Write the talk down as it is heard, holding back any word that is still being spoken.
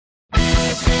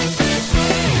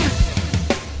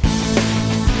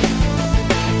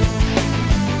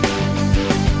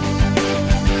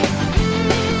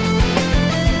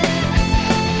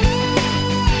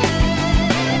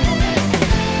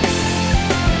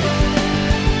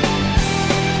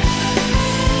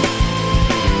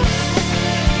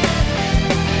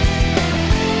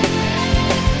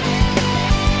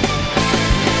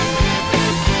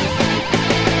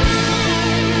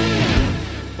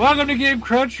Welcome to Game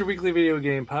Crunch, your weekly video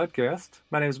game podcast.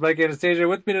 My name is Mike Anastasia.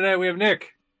 With me tonight, we have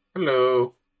Nick.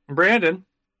 Hello. And Brandon.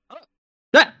 Ah!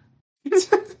 And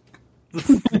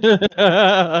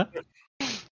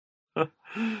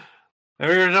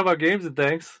we're going to talk about games and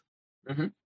things. Mm-hmm.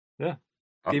 Yeah.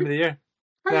 Game of the year.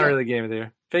 Not really game of the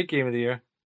year. Fake game of the year.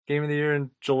 Game of the year in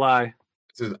July.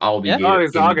 This is all the Yeah. game, Oh,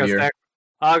 it's game of the August. year.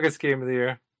 August game of the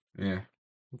year. Yeah.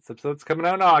 This episode's coming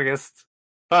out in August.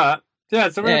 But, yeah,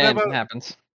 so we're going to Yeah, talk it about...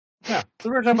 happens. Yeah, so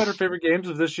we're going to talk about our favorite games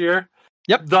of this year.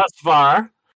 Yep. Thus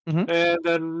far. Mhm. And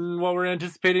then what we're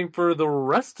anticipating for the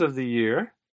rest of the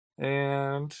year.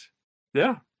 And,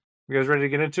 yeah. You guys ready to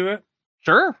get into it?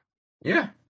 Sure. Yeah.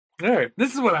 All right.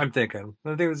 This is what I'm thinking.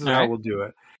 I think this is All how right. we'll do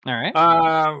it. All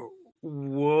right.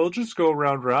 We'll just go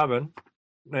round robin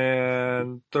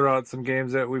and throw out some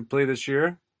games that we've played this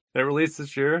year, that released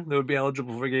this year, that would be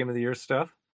eligible for Game of the Year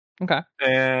stuff. Okay.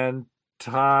 And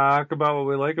talk about what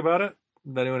we like about it.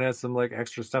 If anyone has some like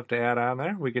extra stuff to add on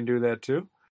there, we can do that too.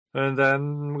 And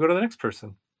then we'll go to the next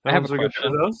person. I have Once a we get through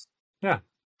question. those. Yeah.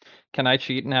 Can I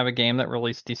cheat and have a game that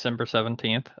released December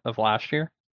 17th of last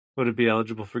year? Would it be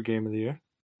eligible for Game of the Year?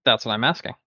 That's what I'm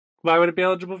asking. Why would it be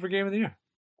eligible for Game of the Year?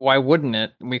 Why wouldn't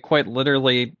it? We quite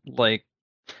literally, like...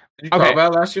 Did you talk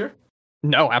about it last year?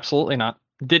 No, absolutely not.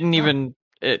 Didn't even...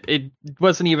 It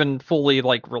wasn't even fully,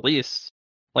 like, released.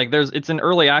 Like, it's in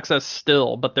early access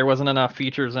still, but there wasn't enough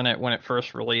features in it when it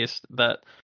first released that...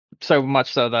 So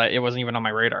much so that it wasn't even on my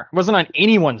radar. It wasn't on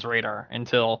anyone's radar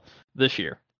until this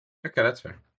year. Okay, that's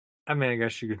fair. I mean, I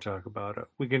guess you can talk about it.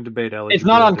 We can debate eligibility. It's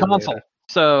not on later. console,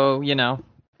 so, you know.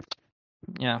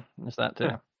 Yeah, there's that too.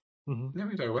 Yeah. Mm-hmm. Yeah, we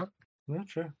can talk about it. Yeah,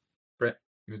 sure. Brett,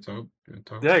 you can talk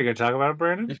Yeah, you gonna talk about it,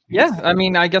 Brandon? Yeah, I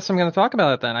mean, I guess I'm going to talk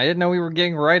about it then. I didn't know we were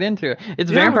getting right into it.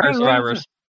 It's Yeah, we're Vampire getting right into Survivors.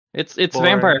 It's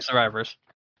Boring. Vampire Survivors.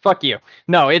 Fuck you.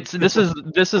 No, this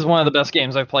is one of the best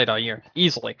games I've played all year,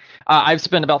 easily. I've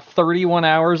spent about 31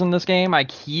 hours in this game. I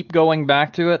keep going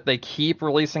back to it. They keep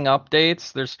releasing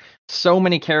updates. There's so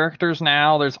many characters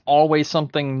now. There's always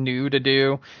something new to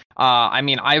do. I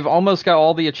mean, I've almost got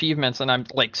all the achievements, and I'm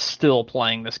like still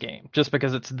playing this game just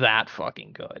because it's that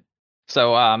fucking good.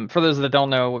 So, for those that don't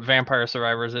know what Vampire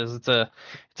Survivors is, it's a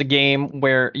game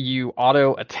where you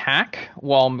auto attack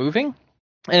while moving.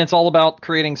 And it's all about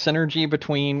creating synergy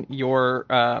between your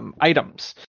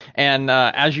items. And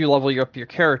as you level up your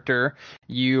character,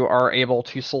 you are able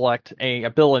to select a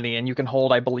ability, and you can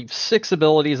hold, I believe, 6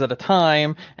 abilities at a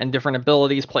time, and different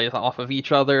abilities play off of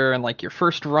each other. And like your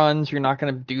first runs, you're not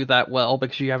going to do that well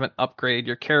because you haven't upgraded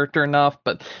your character enough.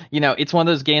 But you know, it's one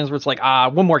of those games where it's like,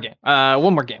 one more game,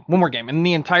 and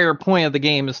the entire point of the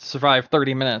game is to survive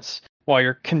 30 minutes while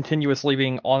you're continuously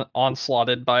being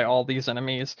onslaughted by all these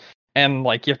enemies. And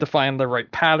like you have to find the right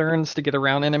patterns to get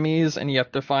around enemies, and you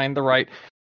have to find the right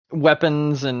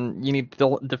weapons, and you need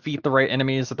to defeat the right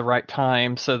enemies at the right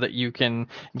time so that you can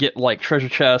get like treasure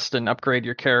chest and upgrade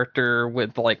your character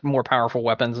with like more powerful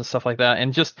weapons and stuff like that.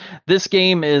 And just this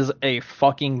game is a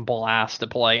fucking blast to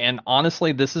play. And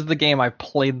honestly, this is the game I've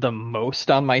played the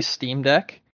most on my Steam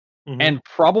Deck, and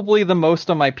probably the most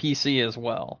on my PC as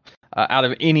well, out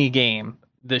of any game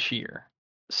this year.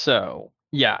 So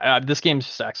yeah, this game's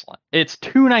just excellent. It's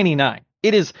 $2.99.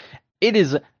 It is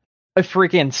a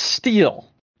freaking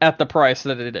steal at the price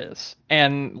that it is.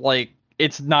 And like,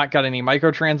 it's not got any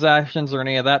microtransactions or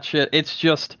any of that shit. It's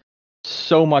just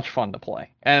so much fun to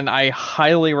play. And I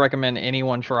highly recommend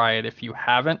anyone try it if you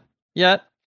haven't yet.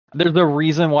 There's a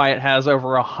reason why it has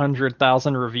over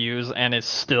 100,000 reviews and is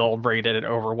still rated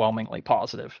overwhelmingly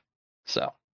positive.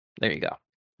 So there you go.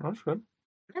 That's good.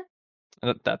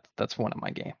 That's one of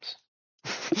my games.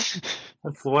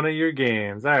 That's one of your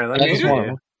games. All right, let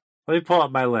me pull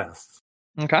up my list.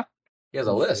 Okay. He has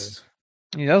a list.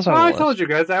 He does have Well, a I list. told you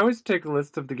guys, I always take a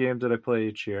list of the games that I play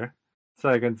each year, so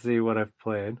I can see what I've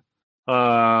played.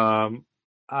 I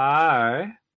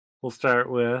will start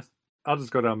with. I'll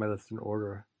just go down my list in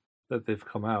order that they've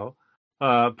come out.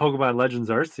 Pokemon Legends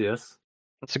Arceus.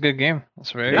 That's a good game.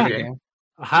 That's a very Yeah. good game.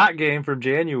 A hot game from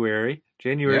January.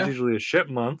 January is Yeah. usually a ship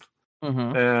month.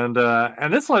 Mm-hmm.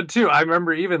 And this one too, I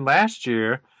remember even last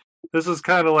year, this was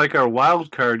kind of like our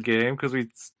wild card game because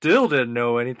we still didn't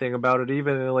know anything about it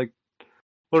even like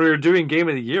when we were doing Game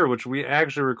of the Year, which we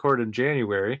actually recorded in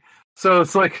January. So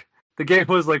it's like the game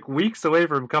was like weeks away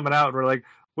from coming out, and we're like,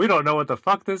 we don't know what the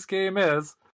fuck this game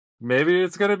is. Maybe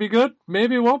it's gonna be good,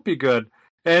 maybe it won't be good.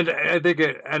 And I think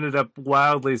it ended up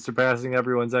wildly surpassing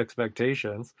everyone's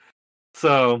expectations.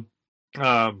 So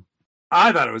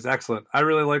I thought it was excellent. I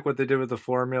really like what they did with the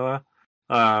formula.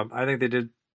 I think they did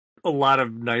a lot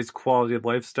of nice quality of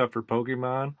life stuff for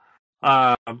Pokemon.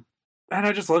 and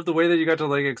I just love the way that you got to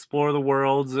like explore the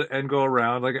worlds and go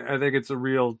around. Like I think it's a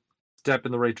real step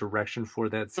in the right direction for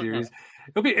that series.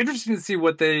 It'll be interesting to see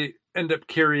what they end up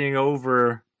carrying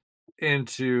over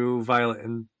into Violet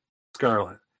and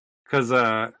Scarlet, because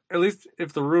at least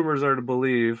if the rumors are to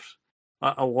believe,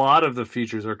 a lot of the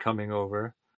features are coming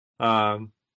over,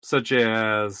 such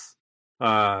as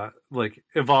like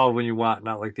evolve when you want,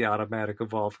 not like the automatic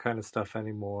evolve kind of stuff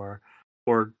anymore,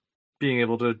 or being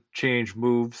able to change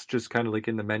moves just kind of like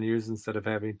in the menus instead of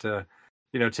having to,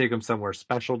 take them somewhere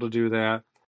special to do that.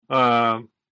 So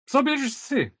I'll be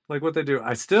interested to see like what they do.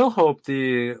 I still hope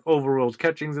the overworld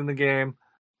catching's in the game.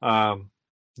 Um,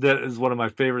 that is one of my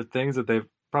favorite things that they've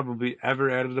probably ever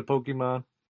added to Pokemon.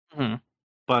 Hmm.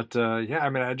 But yeah, I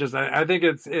mean, I think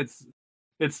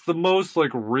it's the most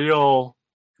like real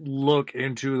look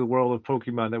into the world of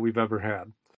Pokemon that we've ever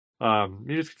had.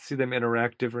 You just get to see them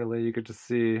interact differently. You get to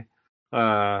see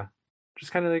uh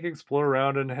just kind of like explore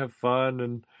around and have fun,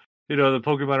 and the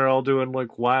Pokemon are all doing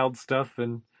like wild stuff,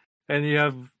 and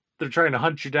they're trying to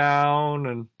hunt you down,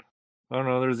 and I don't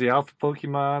know, there's the alpha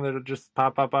Pokemon that'll just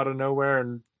pop up out of nowhere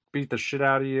and beat the shit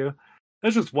out of you.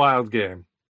 It's just wild game.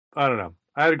 I don't know.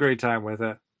 I had a great time with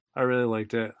it. I really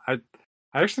liked it. I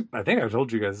think I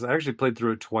told you guys, I actually played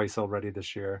through it twice already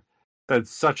this year. I had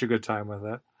such a good time with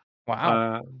it.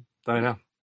 Wow. I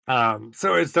know.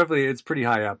 So it's pretty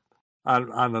high up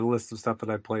on the list of stuff that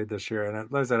I played this year. And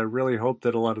like I said, I really hope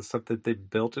that a lot of stuff that they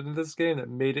built into this game that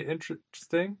made it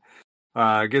interesting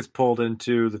gets pulled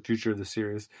into the future of the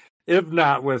series. If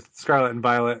not with Scarlet and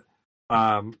Violet,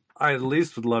 I at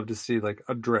least would love to see like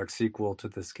a direct sequel to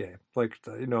this game, like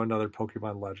another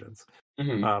Pokemon Legends,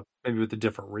 maybe with a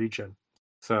different region.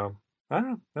 So I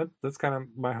don't know. That's kind of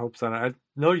my hopes on it. I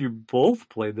know you both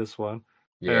played this one.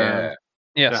 Yeah.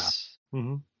 Yes. Yeah.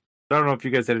 I don't know if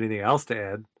you guys had anything else to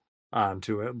add on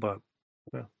to it, but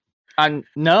yeah.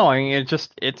 No, I mean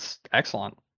it's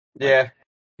excellent. Yeah.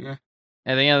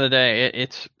 At the end of the day,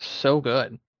 it's so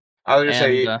good. I was gonna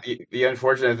say And, the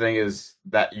unfortunate thing is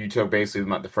that you took basically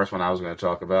the first one I was gonna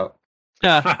talk about.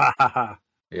 Yeah.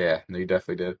 Yeah, no, you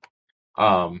definitely did.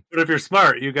 But if you're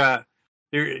smart, you got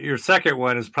your second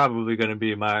one is probably going to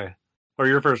be or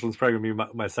your first one's probably going to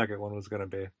be my second one was going to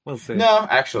be. We'll see. No,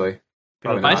 actually,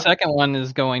 probably my not. second one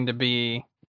is going to be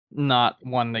not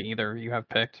one that either of you have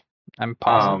picked. I'm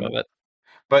positive of it.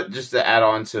 But just to add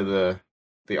on to the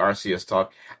Arceus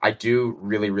talk, I do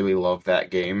really, really love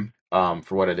that game.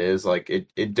 For what it is, like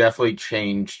it definitely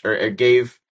changed, or it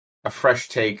gave a fresh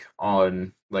take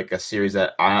on like a series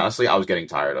that I was getting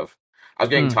tired of. I was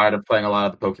getting tired of playing a lot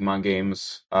of the Pokemon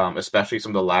games, especially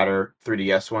some of the latter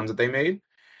 3DS ones that they made.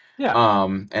 Yeah.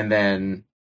 And then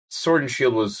Sword and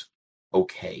Shield was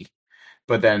okay,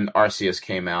 but then Arceus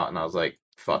came out, and I was like,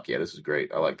 "Fuck yeah, this is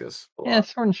great! I like this a lot." Yeah,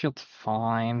 Sword and Shield's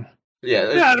fine.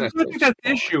 Yeah, I think that's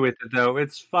the issue with it, though.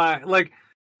 It's fine. Like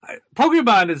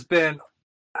Pokemon has been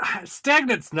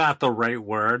stagnant's not the right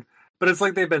word, but it's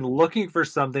like they've been looking for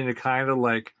something to kind of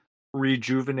like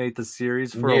rejuvenate the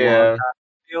series for a long time.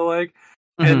 I feel like,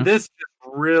 and this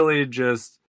really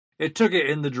just it took it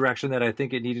in the direction that I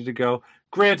think it needed to go.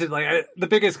 Granted, like the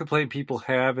biggest complaint people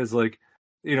have is like,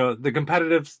 the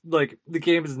competitive, like the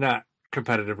game is not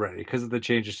competitive ready because of the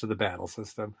changes to the battle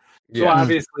system. So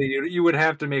obviously, you would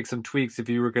have to make some tweaks if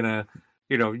you were gonna,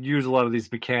 use a lot of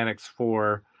these mechanics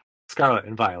for Scarlet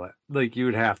and Violet. Like you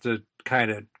would have to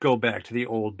kind of go back to the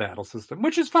old battle system,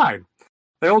 which is fine.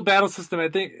 The old battle system, I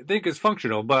think is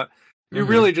functional, but you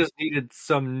really just needed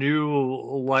some new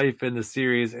life in the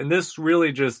series, and this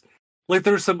really just like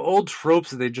there's some old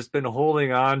tropes that they've just been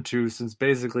holding on to since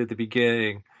basically the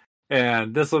beginning.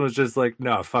 And this one was just like,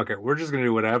 no, fuck it. We're just gonna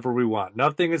do whatever we want.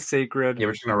 Nothing is sacred. Yeah,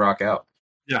 we're just gonna rock out.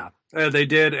 Yeah, they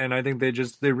did, and I think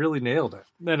they really nailed it.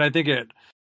 And I think it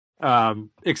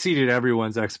exceeded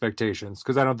everyone's expectations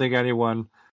because I don't think anyone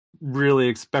really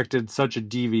expected such a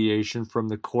deviation from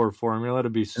the core formula to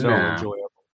be so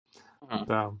enjoyable.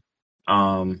 So,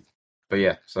 but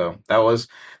yeah, so that was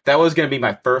gonna be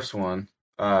my first one.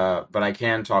 But I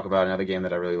can talk about another game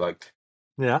that I really liked.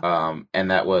 Yeah.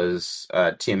 And that was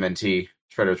TMNT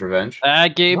Shredder's Revenge.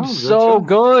 That game's so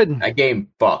good. That game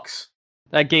fucks.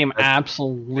 That game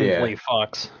absolutely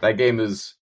fucks. That game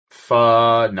is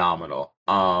phenomenal.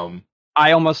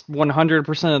 I almost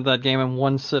 100% of that game in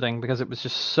one sitting because it was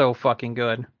just so fucking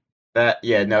good.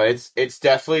 It's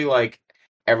definitely like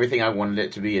everything I wanted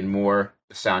it to be and more.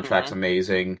 The soundtrack's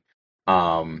amazing.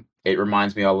 It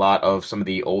reminds me a lot of some of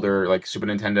the older like Super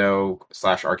Nintendo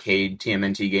 / arcade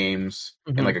TMNT games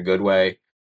in like a good way.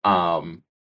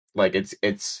 Like it's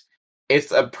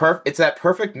that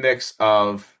perfect mix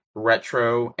of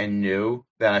retro and new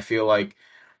that I feel like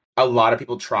a lot of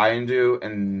people try and do,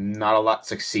 and not a lot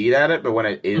succeed at it. But when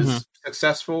it Hmm. is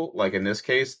successful, like in this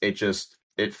case,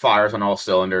 it fires on all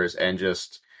cylinders and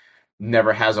just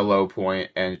never has a low point,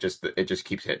 and it just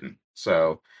keeps hitting.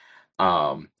 So,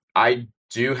 I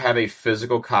do have a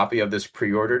physical copy of this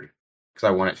pre-ordered because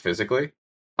I want it physically.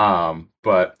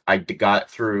 But I got it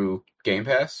through Game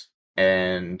Pass,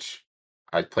 and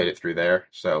I played it through there.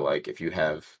 So, like, if you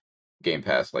have Game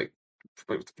Pass, like,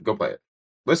 go play it.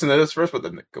 Listen to this first, but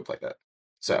then go play that.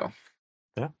 So,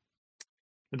 Yeah,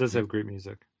 it does have great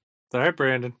music. All right,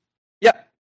 Brandon, Yeah.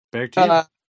 back to you.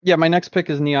 Yeah, my next pick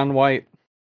is Neon White.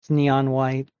 It's Neon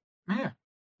White. yeah.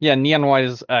 Yeah, Neon White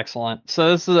is excellent. So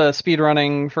this is a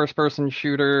speedrunning first-person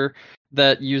shooter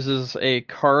that uses a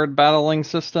card battling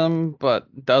system, but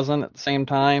doesn't at the same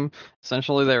time.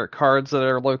 Essentially, there are cards that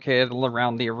are located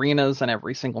around the arenas, and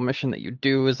every single mission that you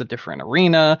do is a different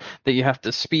arena that you have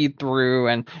to speed through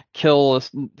and kill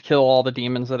all the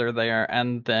demons that are there,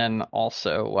 and then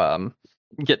also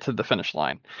get to the finish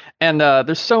line. And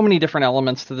there's so many different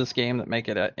elements to this game that make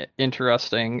it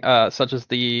interesting, such as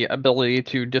the ability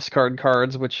to discard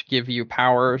cards, which give you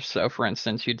power. So, for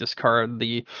instance, you discard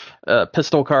the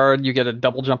pistol card, you get a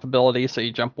double jump ability. So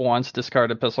you jump once,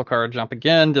 discard a pistol card, jump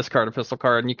again, discard a pistol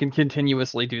card, and you can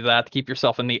continuously do that to keep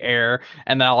yourself in the air.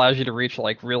 And that allows you to reach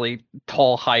like really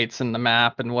tall heights in the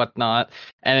map and whatnot.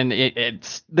 And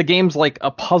it's the game's like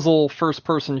a puzzle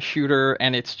first-person shooter,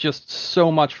 and it's just so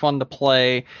much fun to play.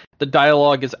 The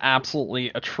dialogue is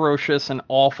absolutely atrocious and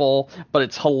awful, but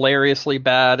it's hilariously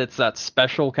bad. It's that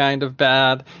special kind of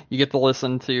bad. You get to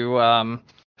listen to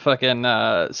fucking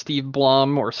Steve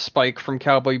Blum or Spike from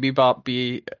Cowboy Bebop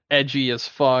be edgy as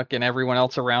fuck, and everyone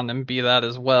else around him be that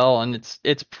as well, and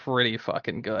it's pretty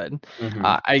fucking good. Mm-hmm.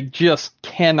 I just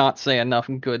cannot say enough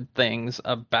good things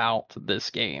about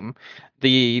this game.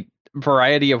 The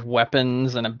variety of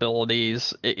weapons and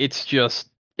abilities, it's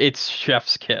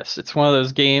chef's kiss. It's one of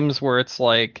those games where it's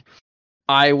like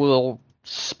I will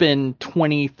spend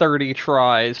 20, 30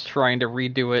 tries trying to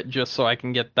redo it just so I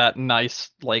can get that nice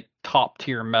like top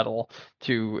tier medal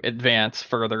to advance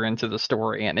further into the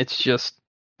story, and it's just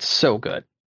so good.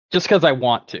 Just because I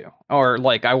want to, or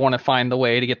like I want to find the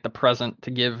way to get the present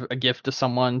to give a gift to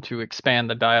someone to expand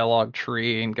the dialogue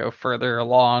tree and go further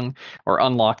along or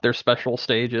unlock their special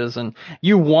stages, and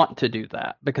you want to do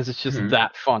that because it's just Mm-hmm.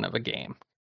 that fun of a game.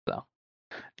 So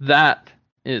that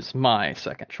is my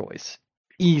second choice,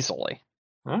 easily.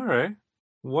 All right.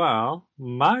 Well,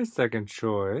 my second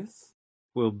choice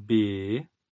will be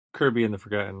Kirby and the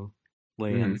Forgotten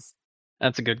Lands.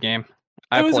 That's a good game. It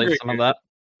I was a played great some game. of that.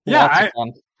 Yeah, Lots of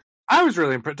fun. I was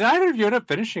really impressed. Did either of you end up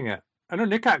finishing it? I know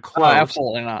Nick got Oh, close.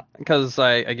 absolutely not, because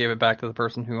I gave it back to the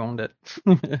person who owned it.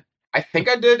 I think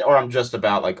I did, or I'm just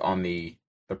about like on the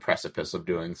precipice of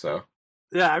doing so.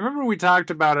 Yeah, I remember we talked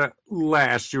about it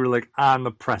last. You were like on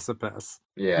the precipice.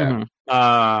 Yeah.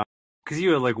 Mhm. Because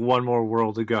you had like one more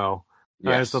world to go.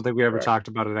 I just don't think we ever correct. talked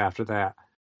about it after that.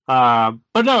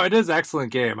 But no, it is an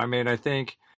excellent game. I mean, I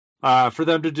think for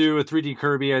them to do a 3D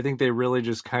Kirby, I think they really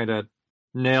just kind of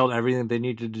nailed everything they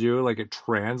needed to do. Like it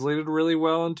translated really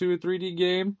well into a 3D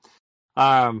game,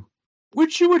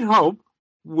 which you would hope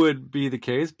would be the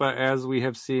case. But as we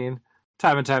have seen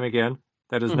time and time again,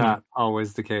 that is Mhm. not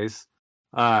always the case.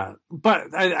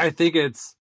 But I think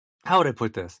it's, how would I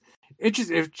put this? It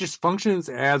just functions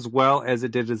as well as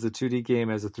it did as a 2D game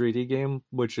as a 3D game,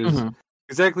 which is Mhm.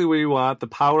 exactly what you want. The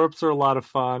power-ups are a lot of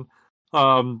fun.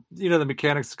 The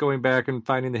mechanics going back and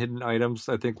finding the hidden items,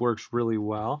 I think works really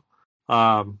well.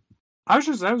 I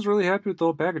was really happy with the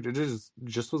whole package. It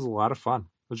just was a lot of fun.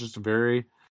 It was just a very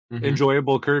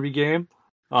enjoyable Kirby game.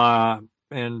 And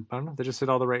I don't know, they just hit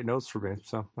all the right notes for me,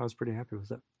 so I was pretty happy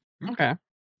with it. Okay.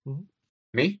 Mhm.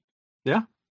 Me? Yeah.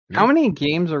 How many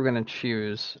games are we gonna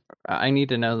choose? I need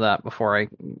to know that before I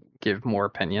give more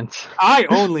opinions. I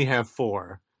only have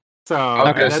 4. So I was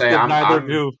Okay. gonna that's say if neither of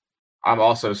you. I'm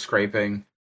also scraping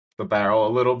the barrel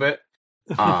a little bit.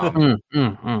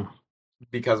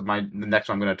 Because the next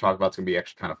one I'm gonna talk about is gonna be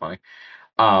actually kind of funny.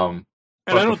 And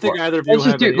I But don't think before, either of you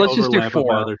have any Let's just do overlap of the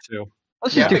 4. other two.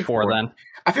 Let's yeah, just I do think 4 four. then.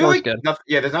 I feel 4's like good.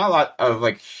 there's not a lot of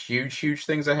like huge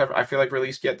things I feel like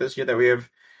released yet this year that we have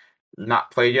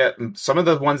not played yet. And some of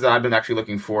the ones that I've been actually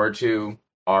looking forward to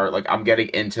are like I'm getting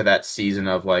into that season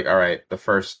of like, all right, the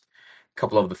first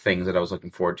couple of the things that I was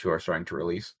looking forward to are starting to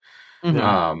release.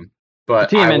 Mhm. But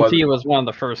TMNT was one of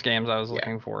the first games I was yeah,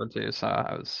 looking forward to, so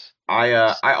I was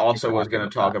I also super was happy going to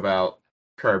with talk that. about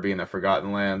Kirby and the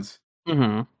Forgotten Lands.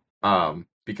 Mhm.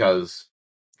 Because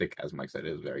I think as Mike said,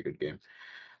 it is a very good game.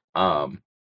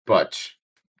 But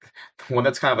one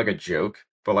that's kind of like a joke,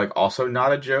 but like also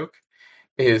not a joke,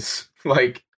 is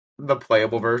like the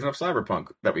playable version of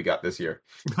Cyberpunk that we got this year.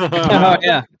 Oh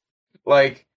yeah.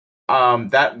 Like,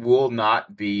 that will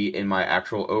not be in my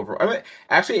actual overall.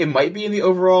 Actually, it might be in the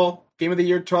overall Game of the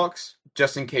Year talks,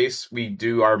 just in case we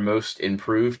do our most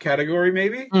improved category,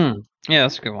 maybe. Yeah,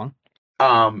 that's a good one.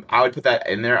 I would put that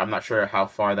in there. I'm not sure how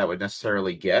far that would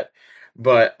necessarily get,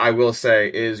 but I will say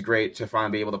it is great to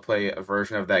finally be able to play a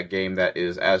version of that game that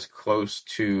is as close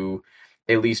to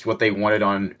at least what they wanted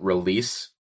on release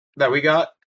that we got.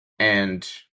 And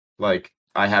like,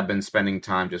 I have been spending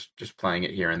time just playing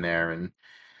it here and there, and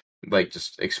like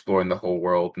just exploring the whole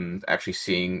world and actually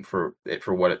seeing for it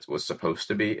for what it was supposed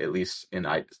to be, at least in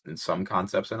some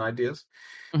concepts and ideas.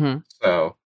 Mm-hmm.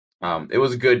 So it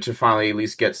was good to finally at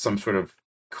least get some sort of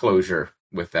closure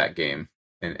with that game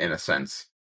in a sense.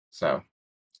 So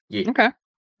yeah. Okay.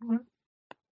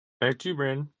 Back to you,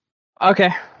 Brandon.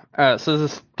 Okay. So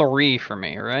this is 3 for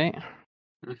me, right?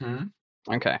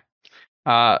 Mm-hmm. Okay.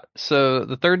 So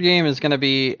the third game is going to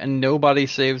be Nobody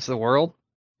Saves the World.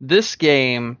 This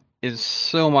game is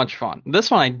so much fun.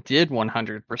 This one I did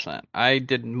 100%. I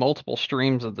did multiple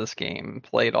streams of this game,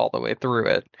 played all the way through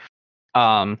it.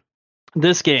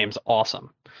 This game's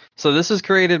awesome. So this is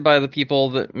created by the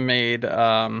people that made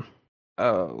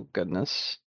oh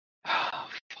goodness.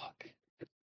 Fuck.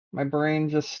 My brain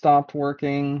just stopped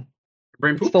working.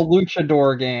 Brain It's the poop?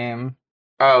 Luchador game.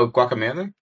 Oh,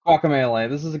 Guacamelee? Guacamelee.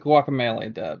 This is the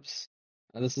Guacamelee devs.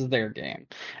 This is their game.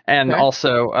 And Okay.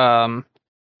 also,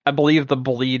 I believe the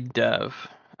Bleed dev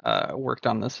worked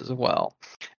on this as well.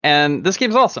 And this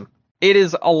game's awesome. It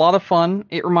is a lot of fun.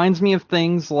 It reminds me of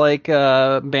things like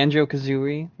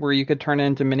Banjo-Kazooie, where you could turn it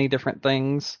into many different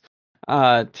things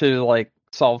to like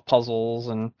solve puzzles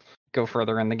and go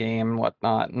further in the game and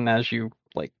whatnot. And as you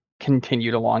like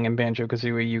continued along in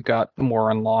Banjo-Kazooie, you got more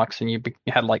unlocks and you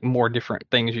had like more different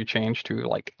things you changed to,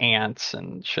 like ants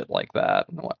and shit like that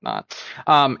and whatnot.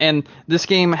 And this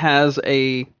game has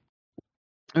a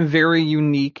very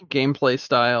unique gameplay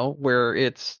style where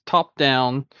it's top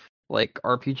down, like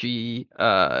RPG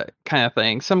kind of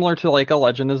thing, similar to like a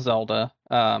Legend of Zelda,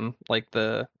 like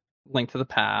the Link to the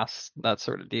Past, that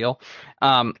sort of deal.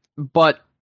 But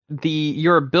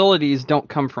your abilities don't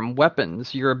come from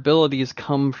weapons. Your abilities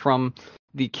come from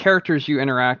the characters you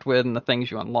interact with and the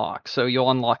things you unlock. So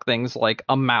you'll unlock things like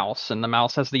a mouse, and the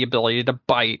mouse has the ability to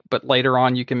bite, but later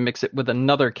on you can mix it with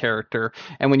another character.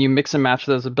 And when you mix and match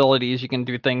those abilities, you can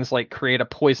do things like create a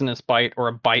poisonous bite or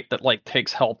a bite that like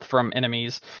takes health from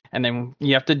enemies. And then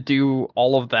you have to do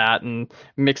all of that and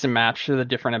mix and match the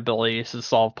different abilities to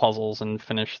solve puzzles and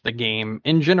finish the game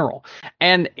in general.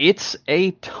 And it's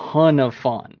a ton of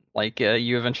fun. Like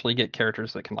you eventually get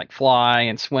characters that can like fly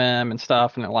and swim and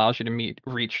stuff, and it allows you to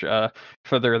reach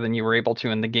further than you were able to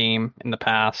in the game in the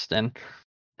past. And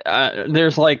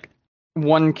there's like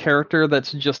one character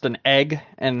that's just an egg,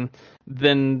 and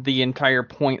then the entire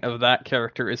point of that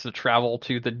character is to travel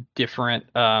to the different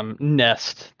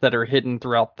nests that are hidden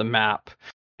throughout the map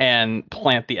and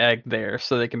plant the egg there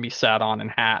so they can be sat on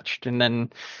and hatched. And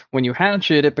then when you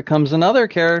hatch it, it becomes another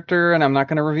character, and I'm not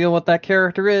going to reveal what that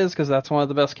character is because that's one of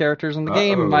the best characters in the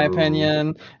game, in my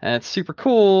opinion. And it's super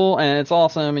cool, and it's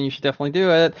awesome, and you should definitely do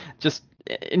it. Just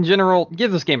in general,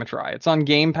 give this game a try. It's on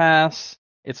Game Pass.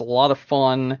 It's a lot of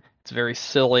fun. It's very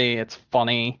silly. It's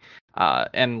funny.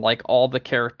 And like all the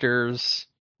characters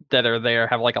that are there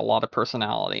have like a lot of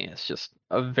personality. It's just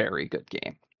a very good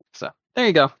game. So there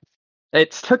you go.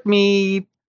 It took me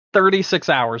 36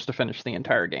 hours to finish the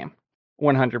entire game,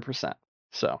 100%.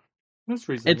 So That's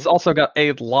reasonable. it's also got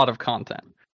a lot of content.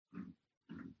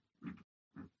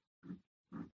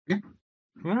 Yeah.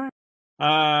 All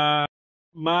right.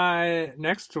 My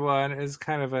next one is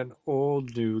kind of an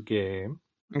old new game.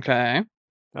 Okay.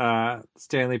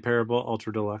 Stanley Parable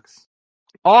Ultra Deluxe.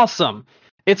 Awesome.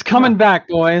 It's coming back,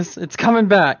 boys. It's coming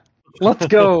back. Let's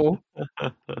go.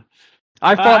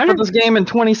 I fought for this game in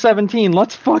 2017.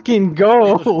 Let's fucking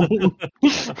go.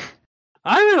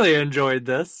 I really enjoyed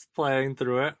this, playing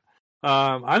through it.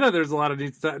 I know there's a lot of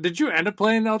neat stuff. Did you end up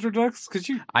playing Ultra Deluxe?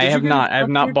 I have not. I have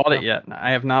not bought it yet.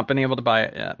 I have not been able to buy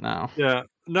it yet. No. Yeah.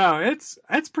 No,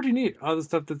 it's pretty neat, all the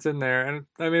stuff that's in there. And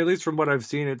I mean, at least from what I've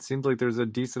seen, it seems like there's a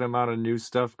decent amount of new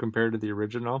stuff compared to the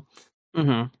original.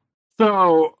 Mm-hmm.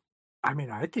 So, I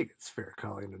mean, I think it's fair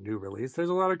calling a new release. There's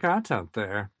a lot of content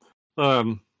there.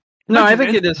 No, I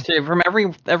think it is too. From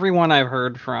everyone I've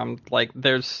heard from, like,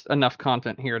 there's enough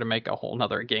content here to make a whole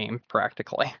nother game,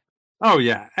 practically. Oh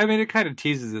yeah, I mean, it kind of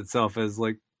teases itself as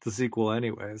like the sequel,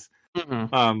 anyways.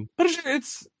 Mm-hmm. But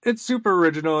it's super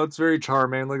original. It's very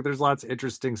charming. Like, there's lots of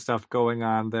interesting stuff going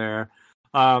on there.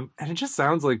 And it just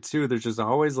sounds like too, there's just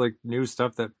always like new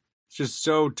stuff that's just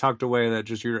so tucked away that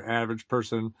just your average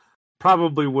person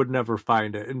probably would never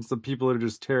find it, and some people are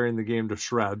just tearing the game to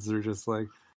shreds. They're just like,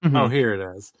 oh, here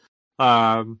it is.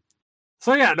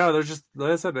 So yeah, no, there's just,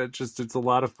 like I said, it's a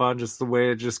lot of fun. Just the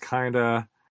way it just kind of,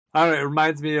 I don't know, it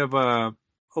reminds me of a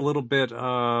little bit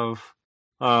of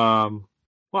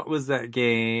what was that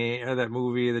game or that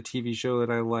movie, the TV show that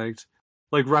I liked,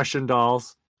 like Russian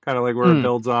Dolls, kind of like where it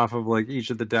builds off of like each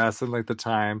of the deaths and like the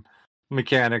time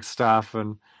mechanic stuff,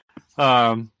 and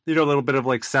a little bit of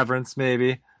like Severance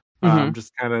maybe.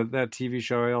 Just kind of that TV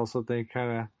show. I also think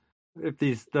kind of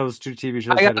if those two TV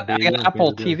shows had a baby. I got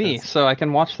Apple TV, so I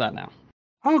can watch that now.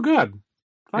 Oh, good.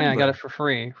 Finally. Yeah, I got it for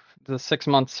free. The 6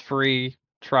 months free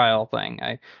trial thing.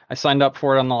 I signed up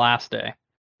for it on the last day.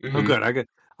 Mm-hmm. Oh, good.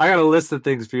 I got a list of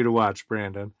things for you to watch,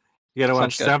 Brandon. You got to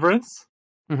watch Severance.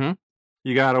 Mm-hmm.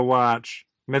 You got to watch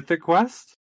Mythic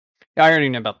Quest. Yeah, I already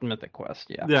know about the Mythic Quest.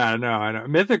 Yeah. Yeah, I know.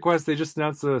 Mythic Quest. They just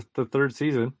announced the third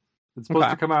season. It's supposed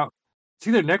to come out. It's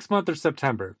either next month or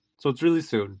September, so it's really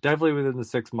soon. Definitely within the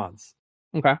 6 months.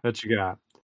 Okay. That you got.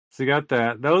 So you got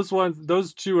that.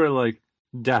 Those two are like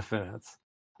definites.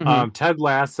 Ted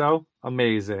Lasso,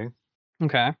 amazing.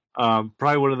 Okay.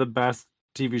 Probably one of the best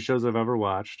TV shows I've ever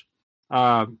watched.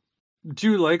 Do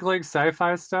you like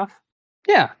sci-fi stuff?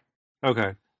 Yeah.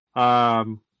 Okay.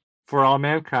 For All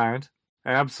Mankind,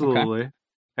 absolutely. Okay.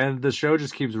 And the show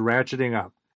just keeps ratcheting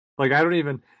up. Like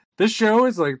this show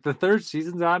is like the third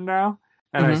season's on now,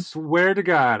 and I swear to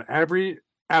God, every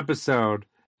episode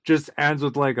just ends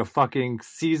with like a fucking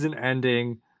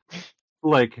season-ending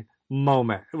like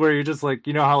moment where you're just like,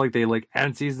 how like they like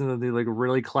end seasons and they like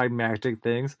really climactic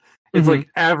things. It's like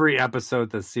every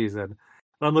episode this season.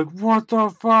 And I'm like, what the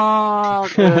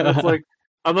fuck? And it's like,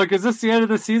 I'm like, is this the end of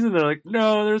the season? They're like,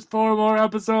 no, there's 4 more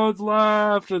episodes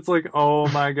left. It's like, oh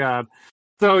my God.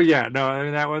 So yeah, no, I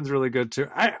mean that one's really good too.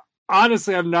 I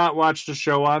honestly have not watched a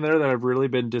show on there that I've really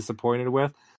been disappointed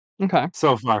with. Okay.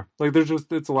 So far. Like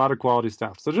it's a lot of quality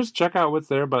stuff. So just check out what's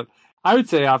there. But I would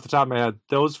say off the top of my head,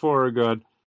 those 4 are good.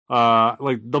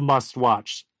 Like the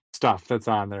must-watch stuff that's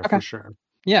on there for sure.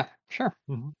 Yeah, sure.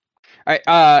 Mm-hmm.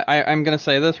 I'm gonna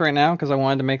say this right now because I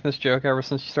wanted to make this joke ever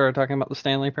since you started talking about the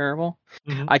Stanley Parable.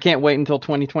 Mm-hmm. I can't wait until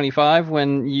 2025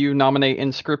 when you nominate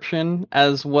Inscription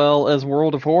as well as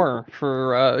World of Horror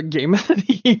for Game of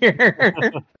the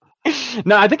Year.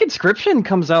 No, I think Inscription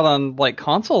comes out on like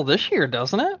console this year,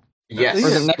 doesn't it? Yes, or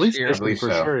is it next year? For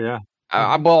sure, yeah.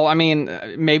 Well, I mean,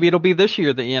 maybe it'll be this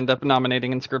year that you end up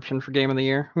nominating Inscription for Game of the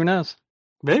Year. Who knows?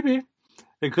 Maybe.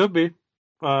 It could be.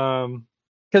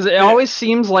 Because it always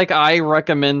seems like I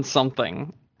recommend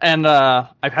something, and I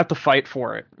have to fight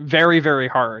for it very, very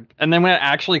hard. And then when it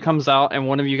actually comes out and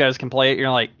one of you guys can play it,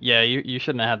 you're like, yeah, you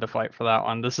shouldn't have had to fight for that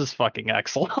one. This is fucking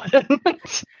excellent. I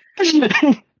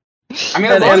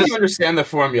mean, as long as you understand the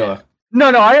formula. No,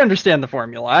 I understand the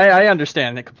formula. I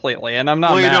understand it completely, and I'm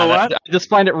not mad. You know what? I just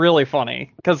find it really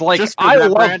funny because, like,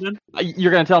 Brandon,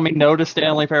 you're going to tell me no to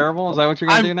Stanley Parable? Is that what you're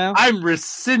going to do now? I'm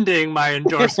rescinding my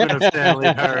endorsement of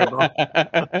Stanley Parable.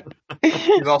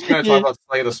 He's also going to talk about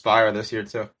Slay the Spire this year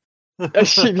too.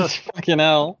 Just fucking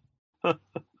hell.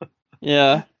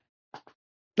 Yeah.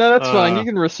 No, that's fine. You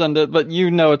can rescind it, but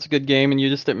you know it's a good game, and you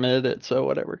just admitted it, so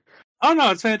whatever. Oh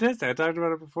no, it's fantastic. I talked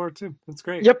about it before too. It's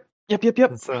great. Yep.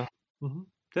 So. Mm-hmm.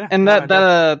 Yeah, and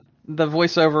the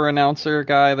voiceover announcer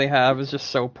guy they have is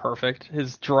just so perfect.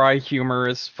 His dry humor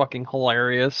is fucking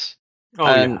hilarious. Oh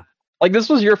yeah. Like, this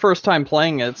was your first time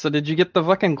playing it, so did you get the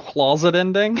fucking closet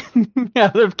ending?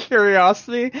 Out of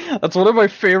curiosity? That's one of my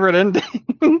favorite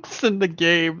endings in the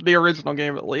game, the original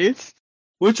game at least.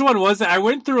 Which one was it? I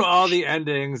went through all the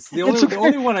endings. The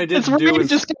only one I didn't do is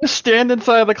just gonna stand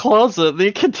inside the closet.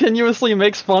 He continuously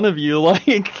makes fun of you,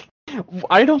 like,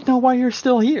 I don't know why you're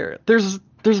still here. There's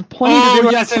plenty to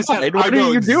do outside. What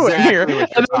are you doing here? And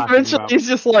then eventually he's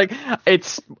just like,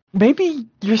 maybe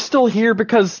you're still here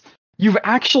because you've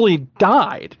actually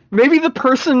died. Maybe the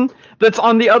person that's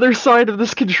on the other side of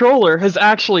this controller has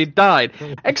actually died.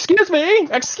 Excuse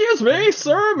me,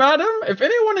 sir, madam. If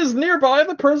anyone is nearby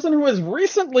the person who has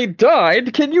recently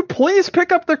died, can you please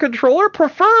pick up the controller?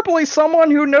 Preferably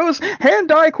someone who knows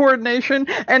hand-eye coordination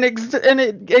and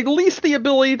at least the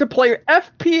ability to play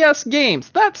FPS games.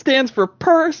 That stands for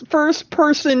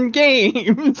first-person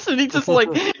games. And he just like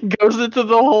goes into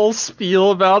the whole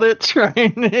spiel about it,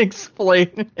 trying to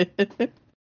explain it.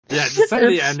 Yeah, some of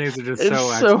the endings are just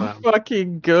so excellent. So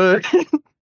fucking good.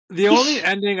 The only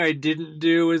ending I didn't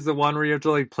do is the one where you have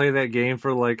to like play that game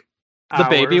for like hours. The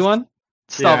baby one?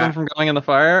 Stop him from going in the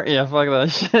fire? Yeah, fuck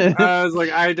that shit. I was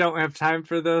like, I don't have time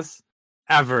for this.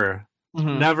 Ever.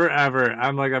 Mm-hmm. Never ever.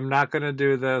 I'm like, I'm not gonna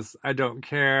do this. I don't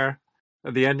care.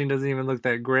 The ending doesn't even look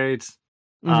that great.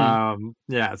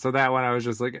 Yeah, so that one I was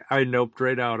just like, I noped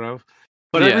right out of.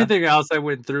 But Yeah. everything else I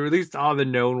went through, at least all the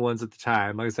known ones at the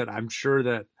time, like I said, I'm sure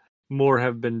that more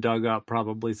have been dug up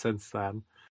probably since then.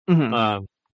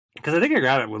 Because I think I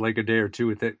got it with like a day or two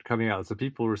with it coming out, so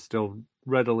people were still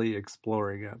readily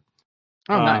exploring it.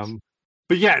 Oh, nice.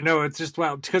 But yeah, no, it's just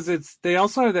wow, because they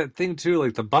also have that thing too,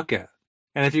 like the bucket.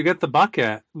 And if you get the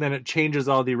bucket, then it changes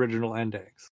all the original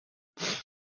endings.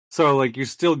 So like you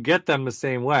still get them the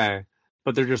same way,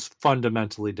 but they're just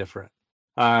fundamentally different.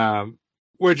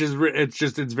 Which is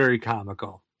it's very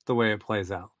comical the way it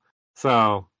plays out.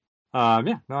 So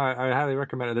yeah, no, I highly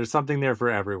recommend it. There's something there for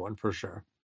everyone for sure.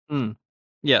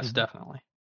 Yes, definitely.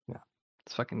 Yeah,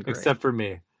 it's fucking great. Except for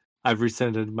me, I've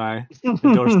rescinded my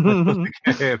endorsement of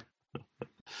the game.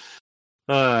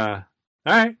 All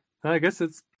right, I guess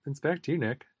it's back to you,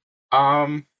 Nick.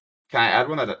 Can I add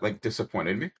one that like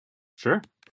disappointed me? Sure.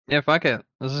 Yeah, fuck it.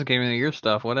 This is Game of the Year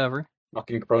stuff. Whatever.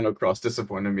 Fucking Chrono Cross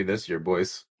disappointed me this year,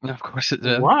 boys. Of course it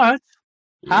did. What?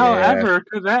 Yeah. However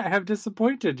could that have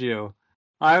disappointed you?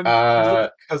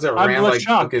 Because it ran like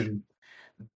shocked. fucking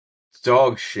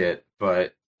dog shit,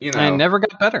 but you know, I never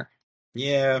got better.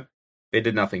 Yeah, they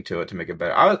did nothing to it to make it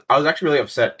better. I was actually really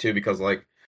upset too because like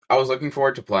I was looking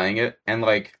forward to playing it and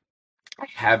like I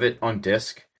have it on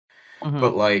disc,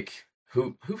 but like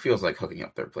who feels like hooking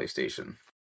up their PlayStation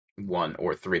 1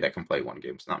 or 3 that can play one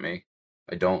game? It's not me.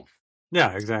 I don't.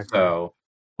 Yeah, exactly. So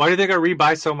why do you think I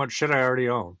rebuy so much shit I already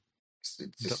own?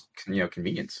 it's just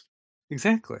convenience.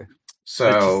 Exactly.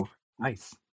 So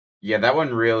nice. Yeah, that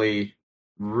one really,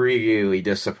 really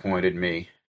disappointed me.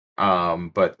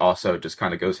 But also just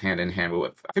kind of goes hand in hand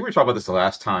with. I think we talked about this the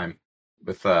last time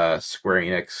with Square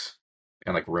Enix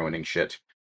and like ruining shit.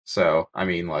 So I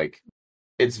mean, like,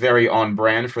 it's very on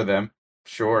brand for them,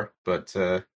 sure, but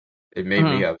it made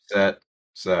me upset.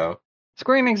 So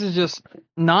Square Enix is just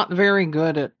not very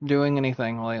good at doing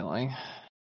anything lately.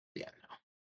 Yeah.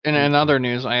 And in other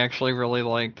news, I actually really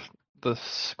liked the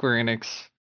Square Enix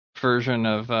version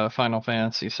of Final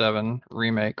Fantasy VII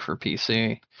Remake for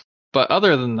PC. But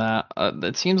other than that,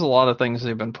 it seems a lot of things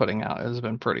they've been putting out has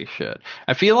been pretty shit.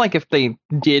 I feel like if they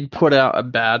did put out a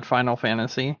bad Final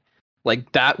Fantasy,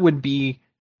 like that would be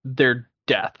their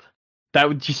death. That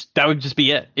would just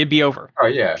be it. It'd be over. Oh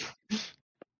yeah,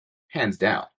 hands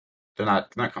down, they're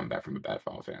not coming back from a bad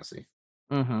Final Fantasy.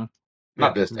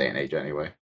 Not this day and age,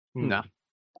 anyway. No.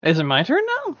 Is it my turn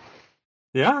now?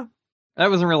 Yeah. That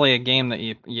wasn't really a game that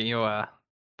you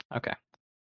okay.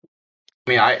 I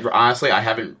mean, I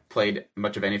haven't played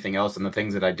much of anything else, and the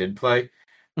things that I did play,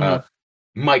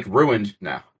 Mike ruined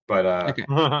now. But okay.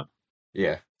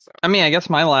 Yeah. So. I mean, I guess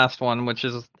my last one, which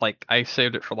is like I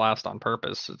saved it for last on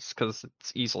purpose, it's because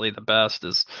it's easily the best.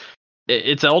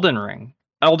 It's Elden Ring.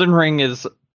 Elden Ring is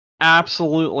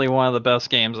absolutely one of the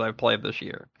best games I've played this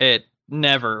year. It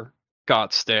never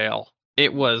got stale.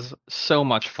 It was so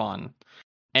much fun.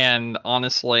 And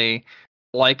honestly,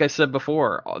 like I said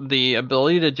before, the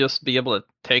ability to just be able to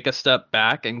take a step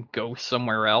back and go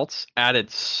somewhere else added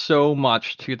so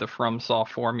much to the FromSoft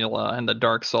formula and the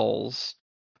Dark Souls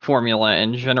formula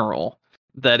in general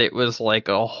that it was like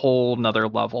a whole nother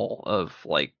level of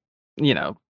like, you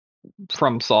know,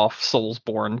 FromSoft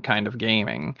Soulsborne kind of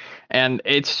gaming. And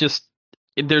it's just,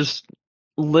 there's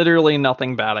literally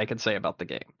nothing bad I could say about the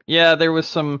game. Yeah, there was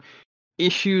some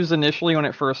issues initially when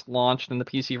it first launched and the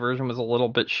PC version was a little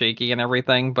bit shaky and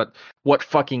everything, but what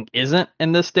fucking isn't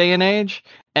in this day and age?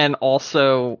 And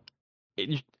also,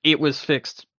 it was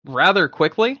fixed rather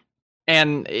quickly,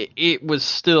 and it was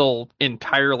still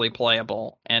entirely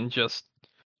playable and just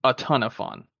a ton of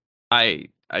fun. I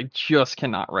just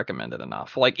cannot recommend it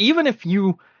enough. Like, even if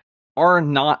you are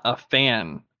not a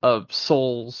fan of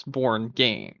Soulsborne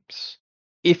games,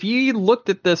 if you looked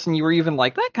at this and you were even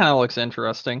like, that kind of looks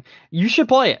interesting, you should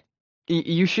play it.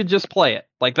 You should just play it.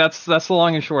 Like, that's the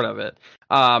long and short of it.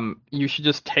 You should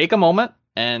just take a moment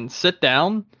and sit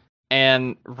down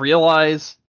and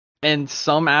realize in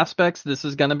some aspects this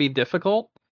is going to be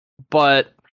difficult,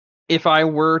 but if I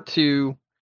were to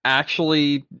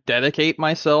actually dedicate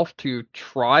myself to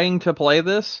trying to play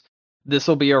this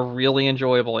will be a really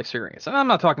enjoyable experience. And I'm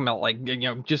not talking about like,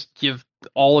 just give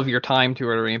all of your time to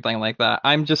it or anything like that.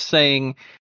 I'm just saying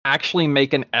actually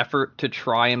make an effort to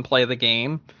try and play the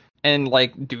game and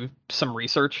like do some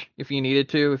research if you needed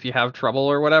to, if you have trouble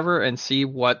or whatever, and see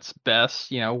what's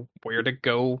best, where to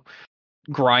go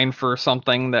grind for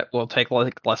something that will take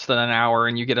like less than an hour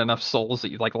and you get enough souls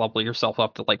that you like level yourself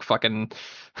up to like fucking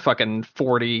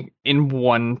 40 in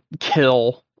one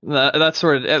kill. That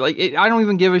sort of I don't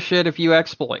even give a shit if you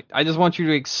exploit. I just want you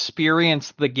to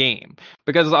experience the game,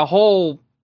 because a whole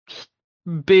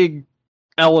big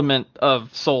element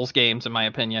of Souls games, in my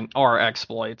opinion, are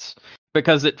exploits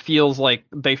because it feels like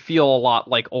they feel a lot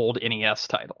like old NES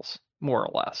titles, more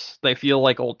or less. They feel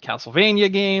like old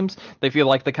Castlevania games. They feel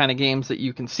like the kind of games that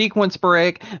you can sequence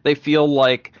break. They feel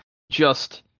like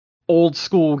just old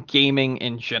school gaming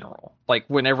in general. Like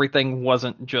when everything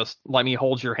wasn't just let me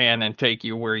hold your hand and take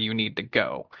you where you need to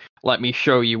go. Let me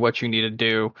show you what you need to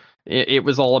do. It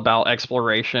was all about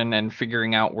exploration and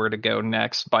figuring out where to go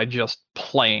next by just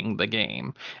playing the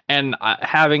game. And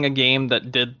having a game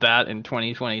that did that in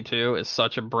 2022 is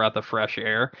such a breath of fresh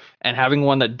air. And having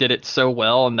one that did it so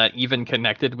well and that even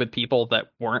connected with people that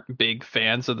weren't big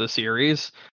fans of the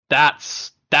series, that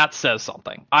says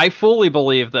something. I fully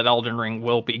believe that Elden Ring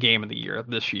will be Game of the Year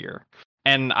this year.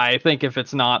 And I think if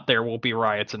it's not, there will be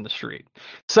riots in the street.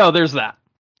 So there's that.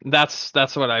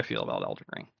 That's what I feel about Elden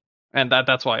Ring. And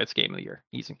that's why it's Game of the Year.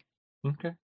 Easy.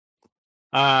 Okay.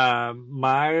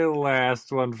 My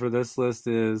last one for this list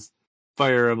is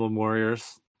Fire Emblem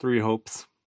Warriors: Three Hopes.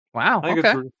 Wow. I think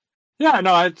Okay. yeah,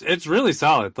 no, it's really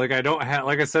solid. Like I don't have,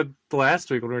 like I said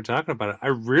last week when we were talking about it, I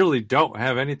really don't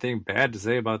have anything bad to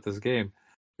say about this game.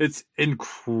 It's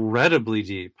incredibly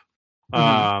deep.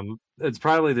 It's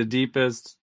probably the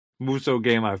deepest Muso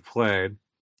game I've played.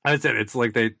 I said it's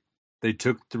like they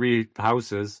took three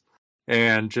houses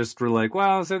and just were like,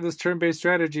 well, instead of this turn-based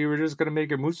strategy, we're just gonna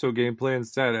make a Muso gameplay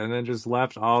instead, and then just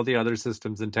left all the other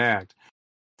systems intact.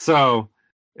 So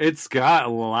it's got a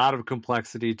lot of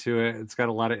complexity to it. It's got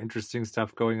a lot of interesting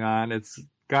stuff going on. It's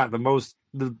got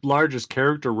the largest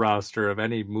character roster of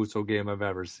any Muso game I've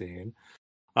ever seen.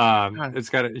 It's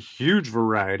got a huge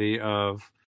variety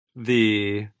of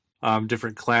the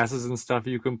different classes and stuff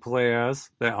you can play as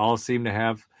that all seem to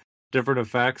have different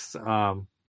effects.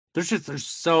 There's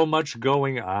so much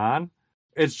going on.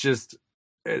 It's just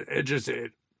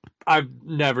I've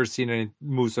never seen any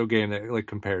Muso game that like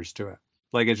compares to it.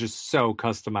 Like it's just so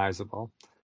customizable.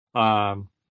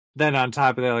 Then on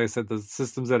top of that, like I said, the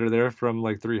systems that are there from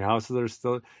like Three Houses are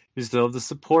still, you still have the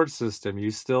support system.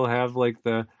 You still have like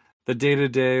the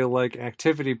day-to-day like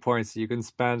activity points that you can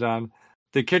spend on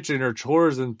the kitchen or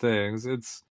chores and things. And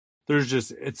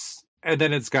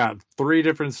then it's got three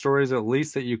different stories at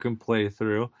least that you can play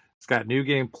through. It's got New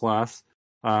Game Plus,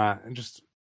 and just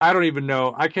I don't even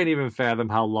know. I can't even fathom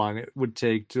how long it would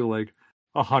take to like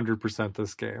 100%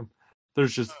 this game.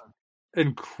 There's just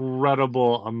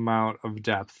incredible amount of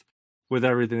depth with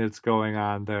everything that's going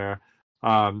on there.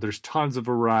 There's tons of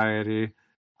variety.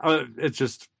 It's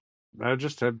just, I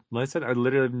just have, like I said, I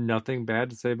literally have nothing bad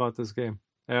to say about this game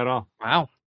at all. Wow.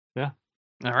 Yeah.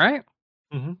 All right.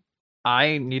 Mm-hmm.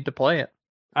 I need to play it.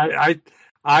 Like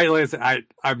I said,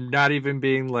 I'm not even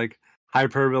being like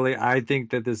hyperbole. I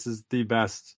think that this is the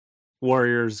best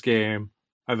Warriors game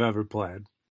I've ever played.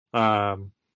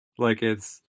 Like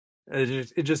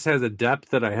it just has a depth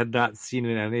that I had not seen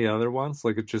in any other ones.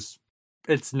 Like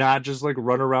it's not just like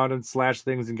run around and slash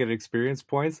things and get experience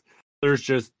points. There's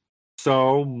just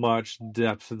so much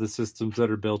depth to the systems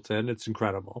that are built in. It's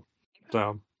incredible.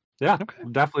 So yeah, Okay.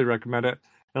 definitely recommend it.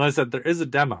 And like I said, there is a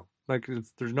demo. Like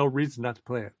there's no reason not to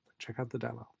play it. Check out the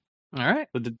demo. All right.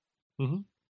 Mm-hmm.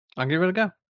 I'll give it a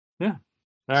go. Yeah.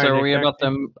 All So right, are Nick. we about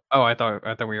them? Oh, I thought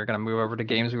we were gonna move over to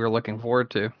games we were looking forward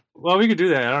to. Well, we could do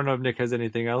that. I don't know if Nick has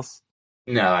anything else.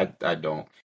 No, I don't.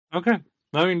 Okay.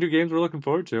 Now we can do games we're looking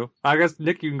forward to. I guess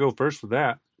Nick, you can go first with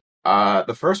that.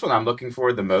 The first one I'm looking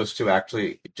forward the most to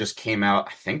actually just came out,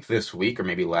 I think this week or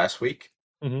maybe last week.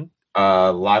 Mm-hmm.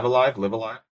 Live Alive.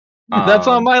 That's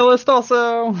on my list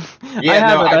also. I Yeah,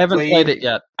 have no, it. I I haven't played played. it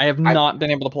yet. I have I not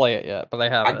been able to play it yet, but I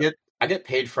have I it. get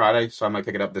paid Friday, so I might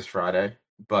pick it up this Friday.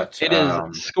 But It is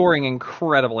scoring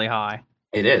incredibly high.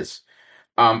 it is.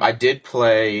 I did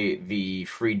play the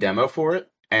free demo for it,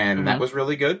 and that Mm-hmm. was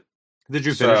really good. Did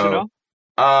you finish it So,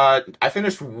 all? I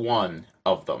finished one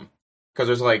of them because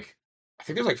there's like, I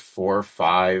think there's like 4 or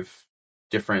 5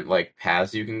 different like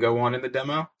paths you can go on in the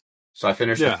demo. So I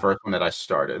finished the Yeah. first one that I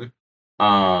started.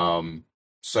 Um,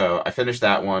 so I finished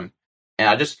that one,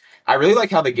 and I really like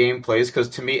how the game plays because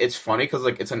to me it's funny because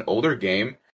like it's an older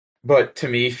game, but to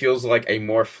me feels like a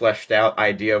more fleshed out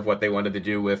idea of what they wanted to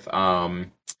do with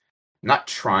not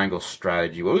Triangle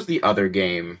Strategy. What was the other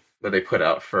game that they put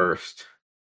out first?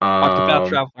 Octopath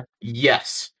Traveler.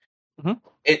 Yes. Mhm.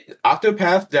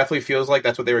 Octopath definitely feels like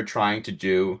that's what they were trying to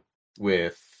do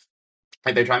with,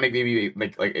 like they're trying to maybe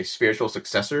make like a spiritual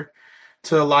successor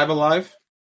to Live Alive.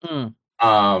 Mm.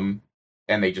 And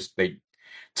they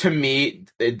to me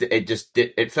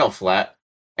it fell flat.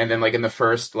 And then like in the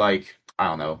first like I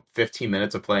don't know 15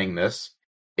 minutes of playing this,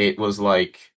 it was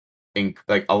like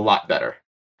like a lot better.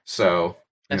 So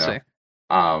I you know, see.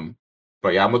 um,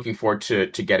 But yeah, I'm looking forward to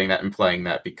getting that and playing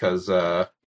that because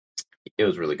it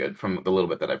was really good from the little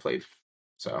bit that I played.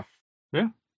 So Yeah.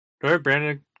 All right,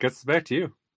 Brandon, gets us back to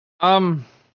you.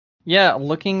 Yeah,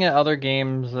 looking at other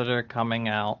games that are coming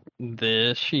out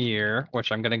this year,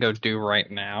 which I'm gonna go do right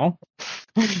now,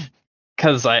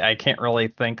 because I can't really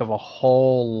think of a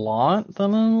whole lot that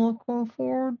I'm looking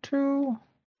forward to.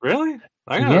 Really?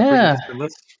 I got a pretty Yeah. decent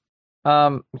list.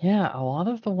 Yeah, a lot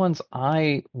of the ones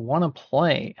I want to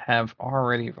play have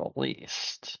already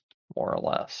released, more or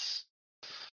less.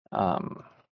 Um,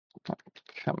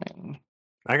 coming.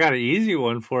 I got an easy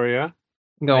one for you.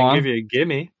 Go I can on. give you a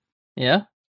gimme. Yeah,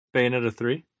 Bayonetta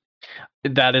 3.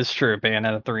 that is true.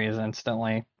 Bayonetta 3 is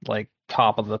instantly like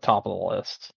top of the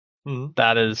list. Mm-hmm.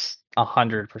 That is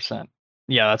 100%.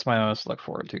 Yeah, that's my most look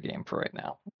forward to game for right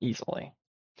now, easily.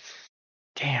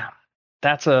 Damn,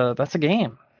 that's a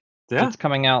game. Yeah. That's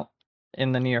coming out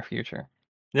in the near future.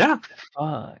 Yeah.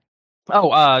 Fuck. Oh,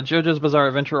 JoJo's Bizarre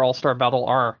Adventure All-Star Battle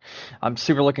R. I'm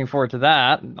super looking forward to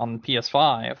that on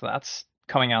PS5. That's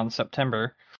coming out in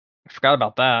September. I forgot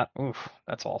about that. Oof,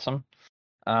 that's awesome.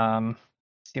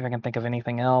 See if I can think of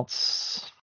anything else.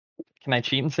 Can I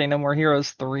cheat and say No More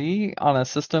Heroes 3 on a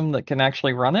system that can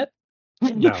actually run it?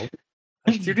 No.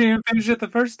 You didn't even finish it the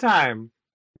first time.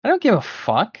 I don't give a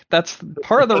fuck. That's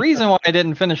part of the reason why I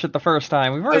didn't finish it the first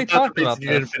time. We've already That's not talked the reason about you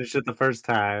this. didn't finish it the first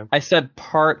time. I said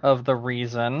part of the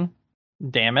reason.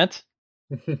 Damn it.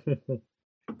 The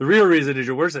real reason is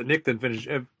you're worse at Nick than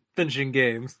finishing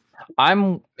games.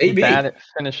 I'm Maybe. bad at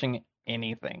finishing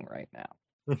anything right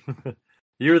now.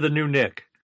 You're the new Nick.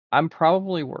 I'm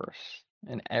probably worse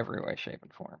in every way, shape,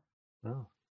 and form. Oh.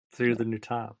 So you're the new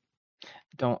Tom.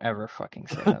 Don't ever fucking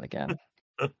say that again.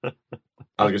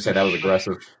 I was gonna say that was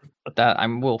aggressive. That I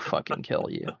will fucking kill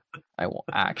you. I will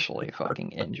actually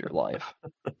fucking end your life.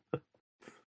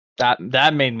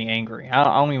 That made me angry. I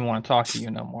don't even want to talk to you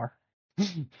no more.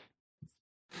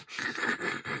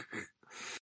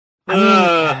 I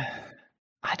mean,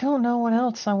 I don't know what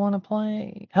else I want to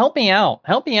play. Help me out.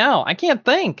 Help me out. I can't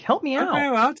think. Help me out.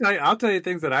 Okay, well, I'll tell you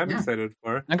things that I'm excited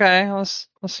for. Okay, let's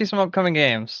see some upcoming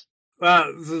games. So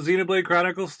Xenoblade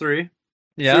Chronicles 3.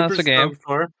 Yeah, Super that's a game. stoked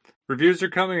for. Reviews are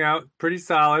coming out. Pretty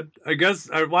solid. I guess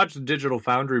I watched a Digital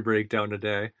Foundry breakdown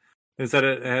today. It said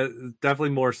it has definitely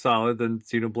more solid than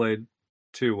Xenoblade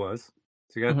 2 was.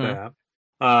 So you got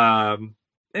that.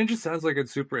 And it just sounds like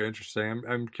it's super interesting.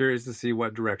 I'm curious to see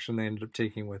what direction they ended up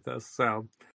taking with this. So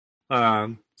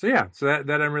yeah, so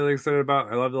that I'm really excited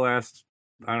about. I love the last,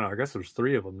 I don't know, I guess there's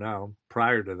 3 of them now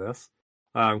prior to this.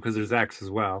 Because there's X as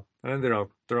well. And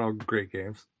they're all great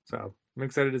games. So I'm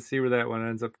excited to see where that one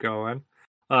ends up going.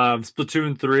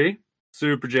 Splatoon 3,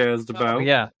 super jazzed about. Oh,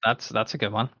 yeah, that's a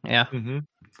good one. Yeah. Mm-hmm.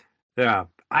 Yeah.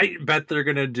 I bet they're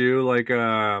gonna do like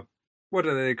what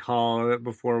do they call it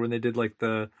before when they did like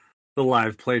the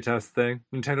live playtest thing?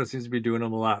 Nintendo seems to be doing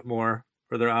them a lot more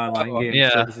for their online game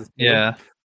services too. Yeah.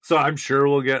 So I'm sure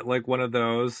we'll get like one of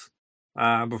those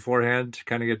beforehand to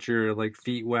kind of get your like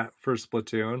feet wet for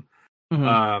Splatoon.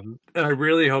 And I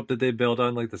really hope that they build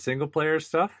on like the single player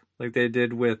stuff like they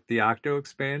did with the Octo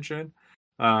expansion,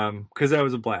 because that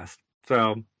was a blast.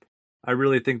 So I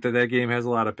really think that game has a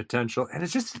lot of potential, and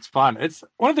it's fun. It's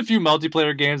one of the few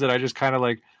multiplayer games that I just kind of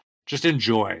like just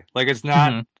enjoy. Like it's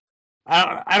not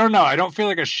I don't know, I don't feel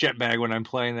like a shitbag when I'm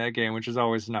playing that game, which is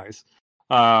always nice.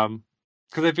 Because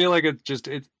I feel like it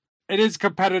is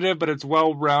competitive, but it's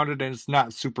well rounded and it's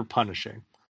not super punishing.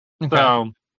 Okay.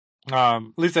 So at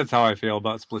least that's how I feel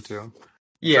about Splatoon.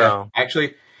 Yeah, so.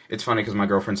 Actually, it's funny because my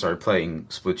girlfriend started playing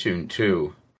Splatoon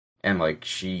 2, and like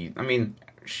she's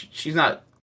not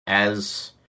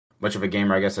as much of a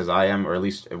gamer, I guess, as I am, or at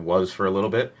least it was for a little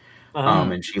bit.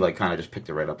 And she like kind of just picked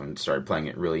it right up and started playing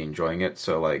it, really enjoying it.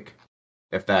 So like,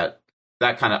 if that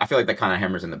kind of, I feel like that kind of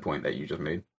hammers in the point that you just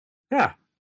made. Yeah.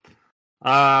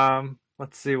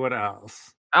 Let's see what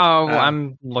else. Oh,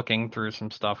 I'm looking through some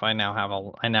stuff. I now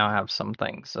have some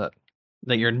things that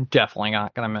you're definitely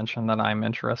not going to mention that I'm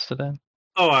interested in.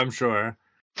 Oh, I'm sure.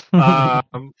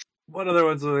 What other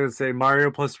ones was I going to say?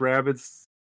 Mario plus Rabbids.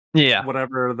 Yeah.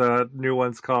 Whatever the new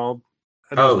one's called.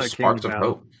 Sparks of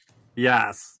Hope.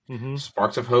 Yes.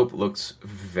 Sparks of Hope looks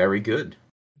very good.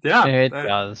 Yeah, it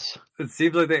does. It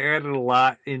seems like they added a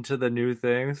lot into the new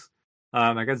things.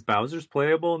 I guess Bowser's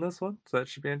playable in this one, so that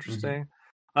should be interesting.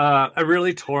 I'm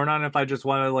really torn on if I just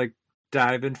want to like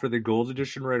dive in for the gold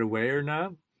edition right away or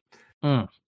not.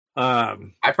 I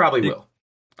probably will.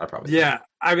 Yeah,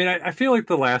 I mean, I feel like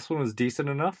the last one was decent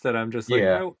enough that I'm just like,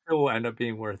 it will end up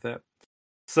being worth it.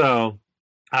 So,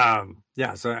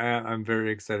 yeah, so I'm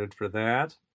very excited for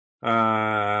that.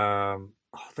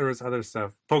 There was other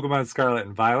stuff. Pokemon Scarlet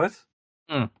and Violet.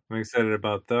 Hmm. I'm excited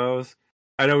about those.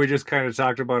 I know we just kind of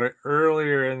talked about it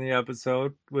earlier in the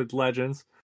episode with Legends,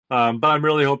 but I'm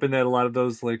really hoping that a lot of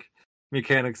those like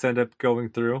mechanics end up going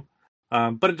through.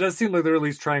 But it does seem like they're at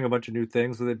least trying a bunch of new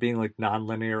things with it being like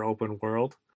non-linear open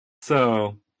world.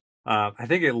 So I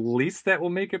think at least that will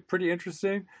make it pretty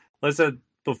interesting. Like I said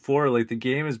before, like the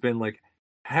game has been like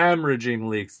hemorrhaging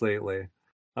leaks lately.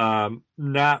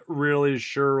 Not really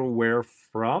sure where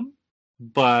from,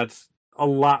 but a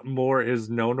lot more is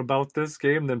known about this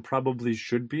game than probably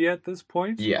should be at this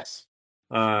point. Yes.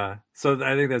 So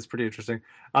I think that's pretty interesting.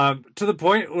 To the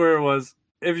point where it was,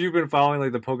 if you've been following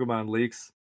like the Pokemon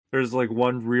leaks, there's like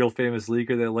one real famous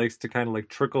leaker that likes to kind of like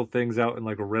trickle things out in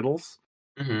like riddles.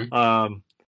 Mm-hmm.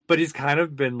 But he's kind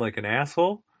of been like an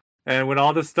asshole. And when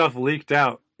all this stuff leaked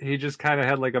out, he just kind of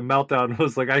had like a meltdown and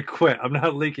was like, I quit. I'm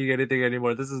not leaking anything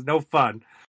anymore. This is no fun.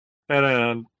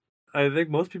 And I think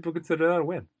most people consider that a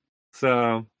win.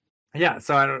 So yeah,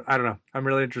 so I don't know. I'm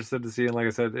really interested to see, and like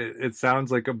I said, it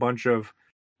sounds like a bunch of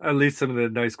at least some of the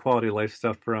nice quality of life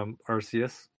stuff from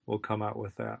Arceus will come out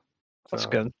with that. That's So,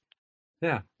 good.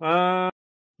 Yeah.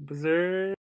 Was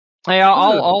there? Hey,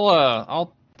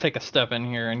 I'll take a step in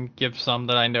here and give some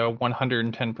that I know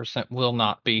 110% will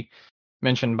not be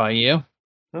mentioned by you.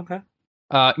 Okay.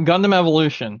 Gundam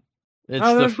Evolution. It's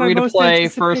the there's my free to most play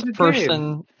anticipated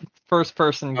game. first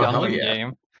person Oh, hell Gundam yeah.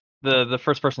 game. The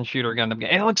first person shooter Gundam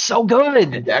game. It looks so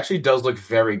good. It actually does look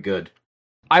very good.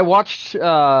 I watched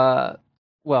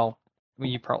well,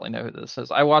 you probably know who this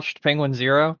is. I watched Penguin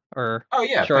Zero or Oh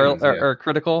yeah, Charlie Penguins, yeah. or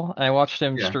Critical, and I watched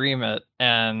him Yeah. stream it,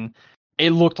 and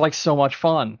it looked like so much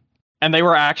fun. And they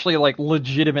were actually like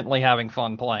legitimately having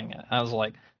fun playing it. I was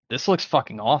like, this looks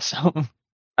fucking awesome.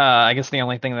 I guess the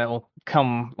only thing that will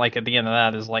come like at the end of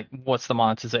that is like, what's the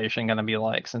monetization going to be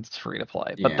like since it's free to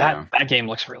play? But Yeah. that game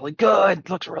looks really good. It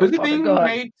looks really Who's it fucking being good.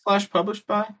 made / published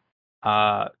by?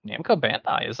 Namco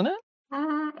Bandai, isn't it? I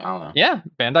don't know. Yeah,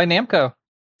 Bandai Namco.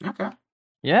 Okay.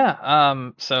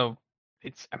 Yeah. So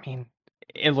I mean,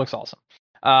 it looks awesome.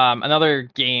 Another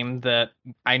game that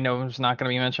I know is not going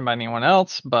to be mentioned by anyone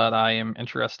else, but I am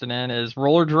interested in is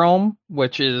Roller Drome,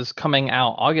 which is coming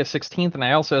out August 16th, and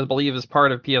I also believe is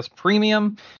part of PS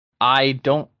Premium. I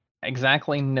don't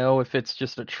exactly know if it's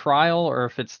just a trial or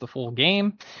if it's the full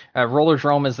game. Roller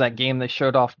Drome is that game they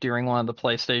showed off during one of the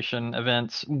PlayStation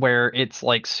events where it's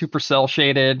like super cell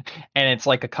shaded, and it's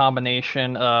like a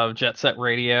combination of Jet Set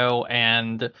Radio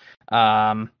and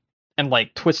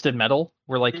like Twisted Metal,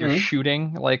 where like you're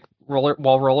shooting like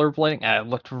rollerblading. It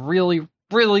looked really,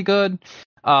 really good.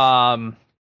 A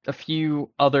few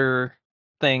other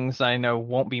things I know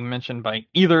won't be mentioned by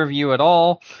either of you at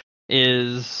all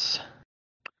is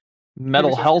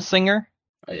Metal Hellsinger.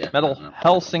 Oh, yeah. Metal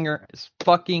Hellsinger is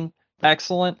fucking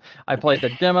excellent. I played the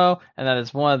demo, and that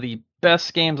is one of the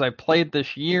best games I played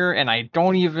this year, and I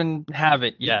don't even have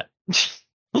it yet.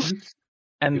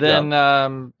 And Good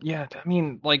then, yeah, I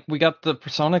mean, like we got the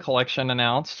Persona collection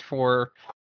announced for,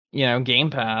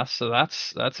 Game Pass, so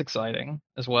that's exciting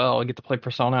as well. I get to play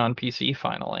Persona on PC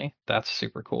finally. That's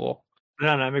super cool.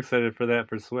 Yeah, and I'm excited for that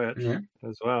for Switch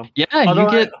as well. Yeah,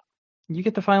 Although you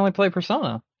get to finally play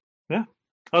Persona. Yeah.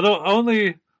 Although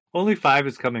only 5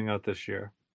 is coming out this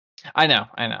year. I know.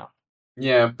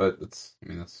 Yeah, but it's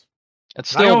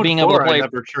still being able to play. I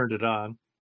never turned it on.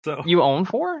 So you own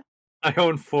 4? I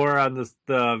own 4 on the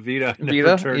Vita. I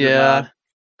never Vita, turned it on.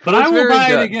 But I will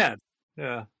buy it again.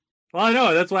 Yeah. Well, I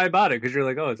know that's why I bought it, because you're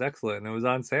like, oh, it's excellent, and it was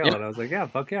on sale, and I was like, yeah,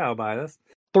 fuck yeah, I'll buy this.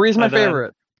 3 is my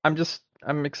favorite.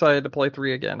 I'm excited to play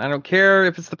 3 again. I don't care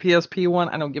if it's the PSP one.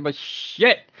 I don't give a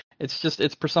shit.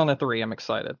 It's Persona 3. I'm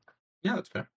excited. Yeah, that's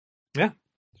fair. Yeah,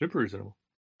 super reasonable.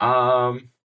 I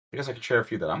guess I could share a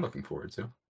few that I'm looking forward to.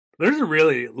 There's a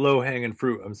really low-hanging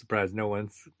fruit. I'm surprised no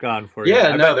one's gone for it.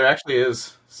 Yeah, no, there actually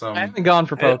is some. I haven't gone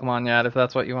for Pokemon yet, if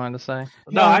that's what you wanted to say.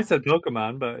 No, I said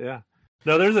Pokemon, but yeah.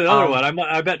 No, there's another one.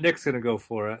 I bet Nick's gonna go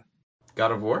for it.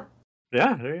 God of War?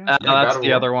 Yeah, there you go. That's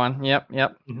the other one. Yep.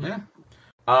 Mm-hmm. Yeah.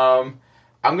 I'm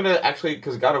gonna actually,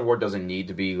 because God of War doesn't need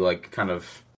to be like kind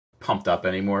of pumped up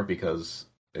anymore because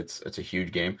it's a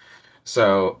huge game.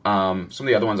 So some of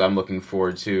the other ones I'm looking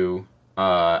forward to.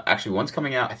 Actually, one's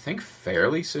coming out I think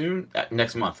fairly soon,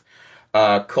 next month.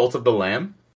 Cult of the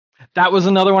Lamb. That was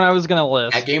another one I was gonna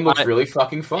list. That game looks really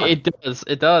fucking fun. It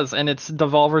does, and it's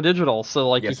Devolver Digital, so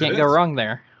like you can't go wrong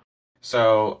there.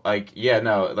 So like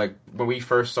like when we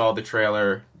first saw the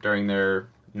trailer during their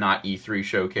not E3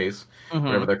 showcase,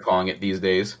 whatever they're calling it these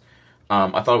days,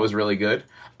 I thought it was really good.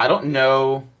 I don't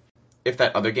know if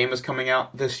that other game is coming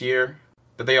out this year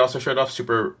that they also showed off,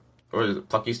 or is it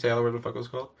Plucky's Tale or whatever the fuck it was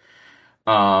called.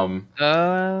 I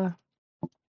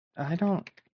don't.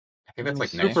 I think that's like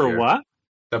Super next year. what?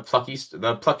 the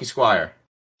plucky squire.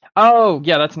 Oh,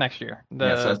 yeah, that's next year. Yeah, so The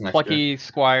that's next year. Plucky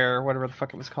Squire, whatever the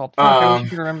fuck it was called. Fuck, I wish I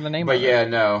could remember the name But of yeah, it.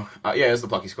 no, yeah, it's the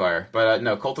plucky squire. But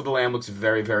no, Cult of the Lamb looks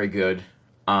very, very good.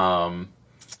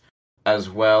 As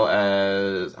well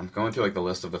as I'm going through like the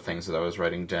list of the things that I was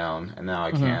writing down, and now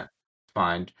I can't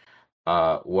find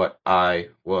what I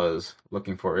was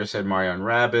looking for. It said Mario and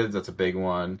Rabbids. That's a big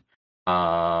one.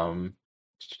 There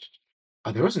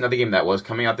was another game that was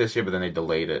coming out this year, but then they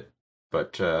delayed it.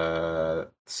 But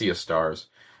Sea of Stars.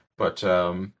 But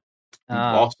I'm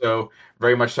also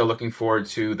very much so looking forward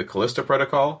to the Callisto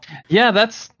Protocol. Yeah,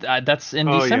 that's in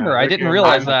December. I didn't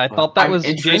realize that. I thought that was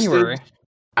January.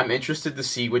 I'm interested to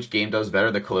see which game does better,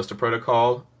 the Callisto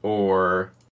Protocol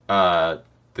or the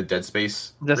Dead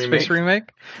Space remake.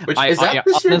 Which is that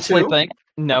this year too? Think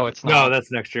no, it's not. No,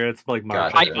 that's next year. It's like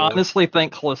March. I honestly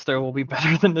think Callisto will be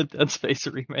better than the Dead Space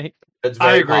remake.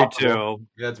 I agree too.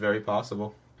 Yeah, it's very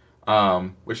possible.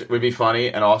 Which would be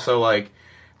funny, and also like,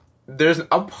 there's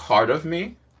a part of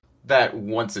me that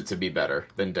wants it to be better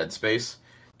than Dead Space,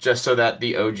 just so that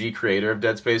the OG creator of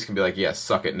Dead Space can be like, "Yes,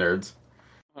 suck it, nerds."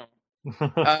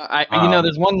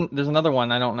 There's another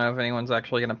one. I don't know if anyone's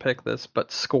actually going to pick this,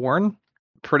 but Scorn,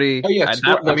 Scorn,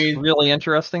 that looks really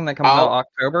interesting. That comes out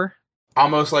October. I'll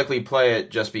most likely play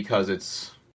it just because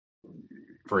it's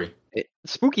free. It's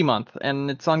spooky month,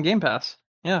 and it's on Game Pass.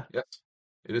 Yeah. Yes,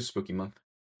 it is spooky month.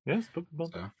 Yeah, spooky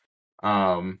month. So,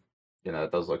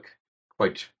 it does look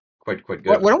quite good.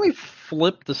 Why don't we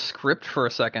flip the script for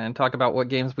a second and talk about what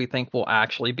games we think will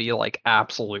actually be like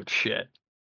absolute shit?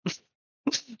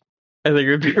 I think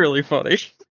it would be really funny.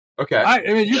 Okay.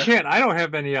 I mean, you can't. I don't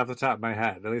have any off the top of my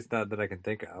head, at least not that I can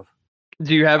think of.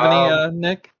 Do you have any,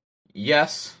 Nick?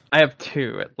 Yes. I have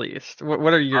two at least.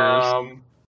 What are yours?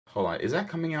 Hold on. Is that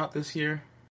coming out this year?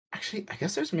 Actually, I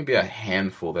guess there's maybe a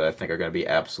handful that I think are going to be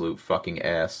absolute fucking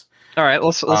ass. All right,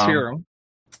 let's hear them.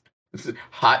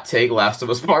 Hot take: Last of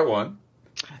Us Part 1.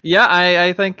 Yeah,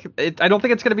 I think I don't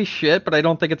think it's going to be shit, but I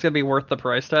don't think it's going to be worth the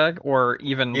price tag or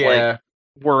even like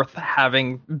worth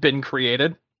having been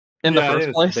created in the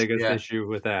first place. The biggest issue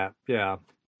with that. Yeah.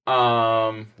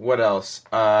 What else?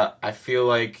 I feel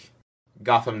like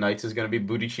Gotham Knights is going to be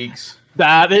booty cheeks.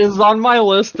 That is on my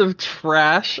list of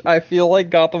trash. I feel like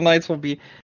Gotham Knights will be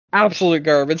absolute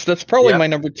garbage. That's probably my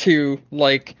number 2.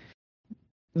 Like,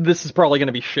 this is probably going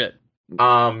to be shit.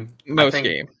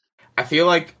 Game. I feel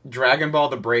like Dragon Ball: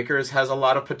 The Breakers has a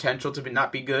lot of potential to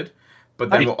not be good, but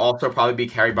then will also probably be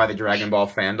carried by the Dragon Ball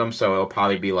fandom, so it'll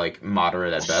probably be like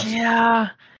moderate at best. Yeah,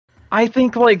 I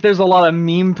think like there's a lot of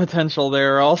meme potential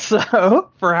there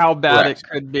also for how bad it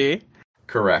could be.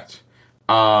 Correct.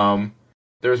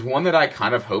 There's one that I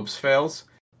kind of hopes fails,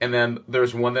 and then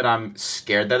there's one that I'm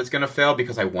scared that it's going to fail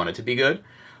because I want it to be good.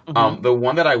 Mm-hmm. The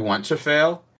one that I want to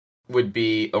fail would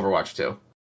be Overwatch 2.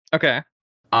 Okay.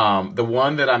 The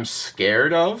one that I'm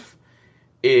scared of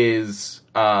is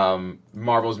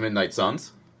Marvel's Midnight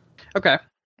Suns. Okay.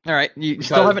 All right. You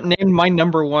still haven't named my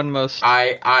number 1 most.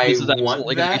 I this is want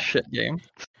that. Gonna be shit game.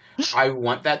 I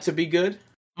want that to be good.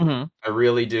 Mm-hmm. I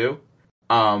really do.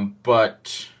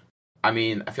 But I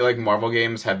mean, I feel like Marvel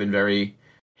games have been very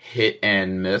hit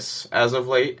and miss as of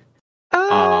late.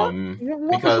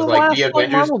 Because like the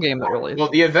Avengers game that released? Well,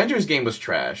 the Avengers game was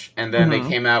trash, and then they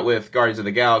came out with Guardians of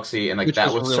the Galaxy, and like which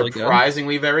that was really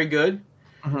surprisingly very good.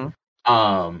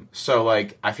 Mm-hmm. So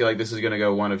like I feel like this is gonna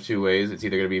go one of two ways. It's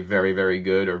either gonna be very, very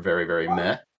good or very, very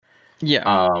meh.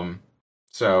 Yeah.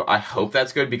 So I hope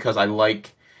that's good because I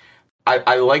like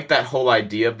that whole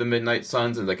idea of the Midnight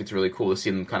Suns, and like it's really cool to see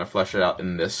them kind of flesh it out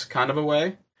in this kind of a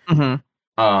way.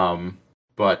 Mm-hmm.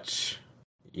 But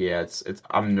yeah, it's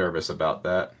I'm nervous about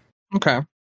that. Okay.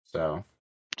 So,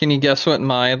 can you guess what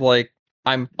my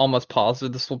I'm almost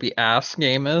positive this will be ass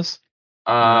game is?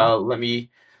 Let me.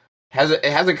 It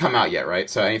hasn't come out yet, right?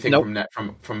 So anything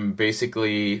from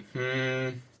basically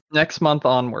next month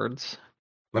onwards.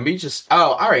 Let me just.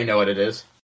 Oh, I already know what it is.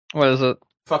 What is it?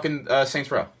 Fucking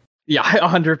Saints Row. Yeah,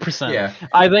 100%. Yeah,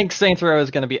 I think Saints Row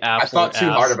is going to be absolute. I thought too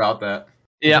hard about that.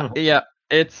 Yeah.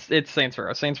 It's Saints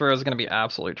Row. Saints Row is going to be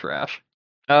absolute trash.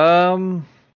 I'm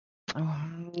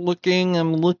looking.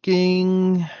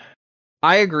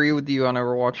 I agree with you on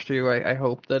Overwatch 2. I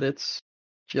hope that it's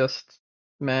just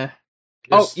meh.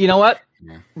 You know what?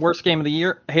 Yeah. Worst game of the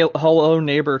year? Hello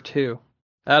Neighbor 2.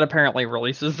 That apparently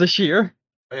releases this year.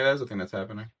 Oh, yeah, that's the thing that's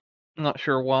happening. I'm not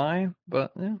sure why,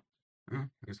 but yeah. I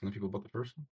guess enough people bought the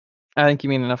first one. I think you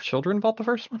mean enough children bought the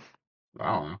first one?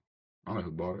 I don't know. I don't know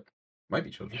who bought it. Might be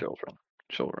children.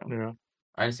 Children. Yeah.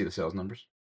 I didn't see the sales numbers.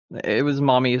 It was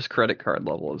mommy's credit card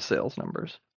level of sales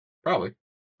numbers. Probably.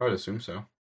 I would assume so.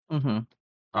 Mm-hmm.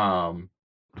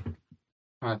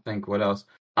 I think what else?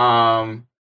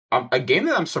 A game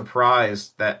that I'm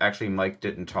surprised that actually Mike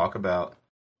didn't talk about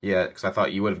yet, because I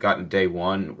thought you would have gotten day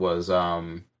one, was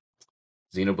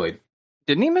Xenoblade.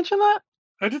 Didn't he mention that?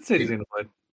 I did say Xen- Xenoblade.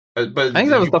 But I think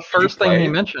that was the first thing he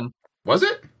mentioned. Was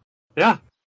it Yeah.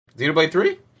 Xenoblade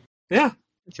 3? Yeah.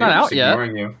 It's not out yet.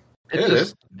 Ignoring you. It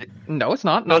is. No, it's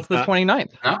not. No, Not it's the not.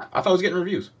 29th. Nah, I thought it was getting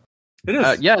reviews. It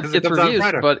is. Yeah, 'cause it gets comes out reviews,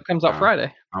 Friday. but it comes out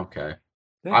Friday. Okay.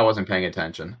 Yeah. I wasn't paying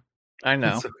attention, I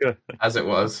know. It's so good. as it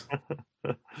was.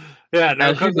 Yeah, no,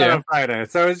 As it comes you out do. on Friday.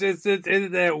 So it's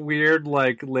in that weird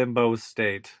like limbo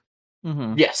state.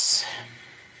 Mm-hmm. Yes.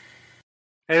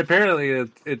 And apparently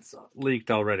it's leaked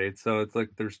already. So it's like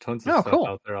there's tons of stuff cool.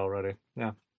 out there already.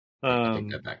 Yeah. I take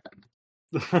that back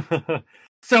then.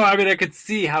 So I mean I could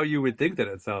see how you would think that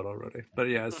it's out already. But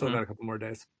yeah, it's still Mhm. got a couple more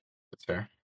days. That's fair.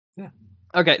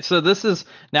 Okay, so this is,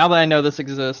 now that I know this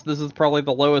exists, this is probably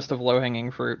the lowest of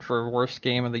low-hanging fruit for worst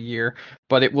game of the year,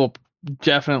 but it will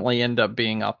definitely end up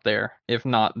being up there, if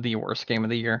not the worst game of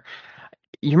the year.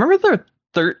 You remember the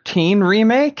 13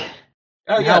 remake?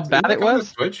 Oh And yeah, how isn't bad that it coming to was?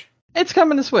 Switch? It's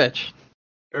coming to Switch.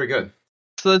 Very good.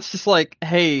 So it's just like,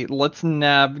 hey, let's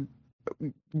nab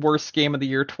worst game of the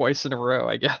year twice in a row,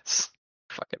 I guess.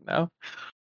 Fucking no.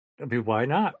 I mean, why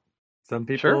not? Some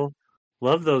people Sure.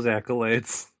 love those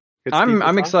accolades. Gets I'm people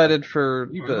talking. excited for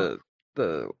Yeah.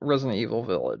 the Resident Evil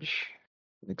Village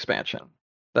expansion.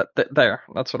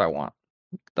 That's what I want.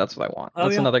 That's what I want. Oh,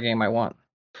 That's yeah. another game I want.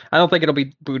 I don't think it'll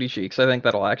be booty cheeks. I think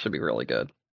that'll actually be really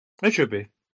good. It should be.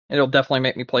 It'll definitely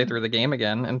make me play through the game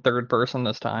again in third person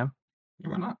this time.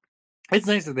 Why not? It's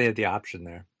nice that they had the option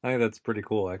there. I think that's pretty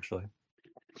cool, actually.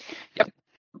 Yep.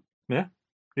 Yeah.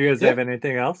 You guys Yeah. have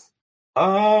anything else?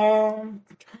 I'm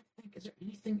trying to think. Is there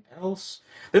anything else?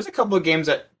 There's a couple of games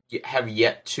that have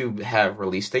yet to have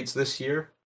release dates this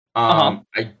year. I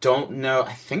don't know.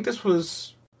 I think this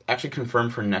was actually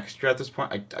confirmed for next year at this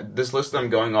point. This list that I'm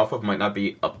going off of might not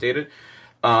be updated.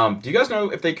 Do you guys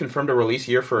know if they confirmed a release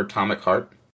year for Atomic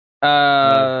Heart?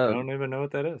 I don't even know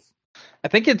what that is. I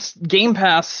think it's Game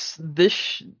Pass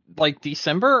this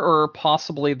December or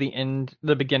possibly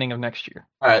the beginning of next year.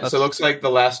 All right, so it looks like the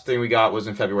last thing we got was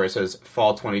in February. It says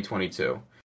fall 2022.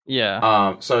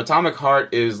 Yeah. So Atomic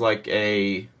Heart is like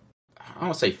I don't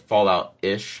want to say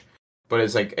Fallout-ish, but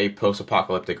it's like a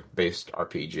post-apocalyptic based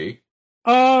RPG.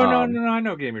 Oh, no, I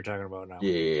know what game you're talking about now.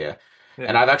 Yeah.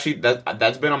 And I've actually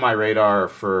that's been on my radar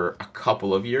for a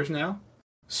couple of years now.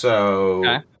 So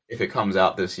if it comes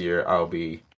out this year, I'll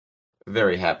be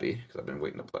very happy because I've been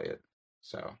waiting to play it.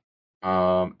 So,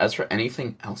 as for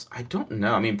anything else, I don't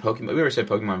know. I mean, Pokemon. We already said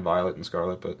Pokemon Violet and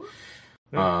Scarlet, but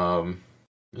yeah, I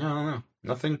don't know.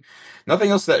 Nothing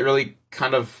else that really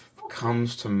kind of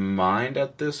comes to mind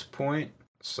at this point.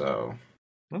 So,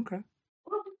 okay.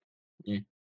 Yeah.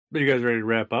 Are you guys ready to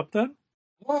wrap up then?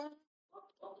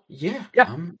 Yeah.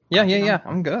 Yeah.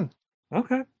 I'm good.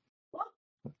 Okay.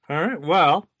 All right.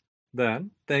 Well,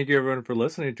 then, thank you everyone for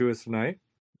listening to us tonight.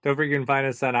 Don't forget you can find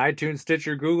us on iTunes,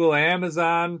 Stitcher, Google,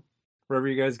 Amazon, wherever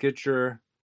you guys get your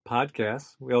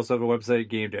podcasts. We also have a website,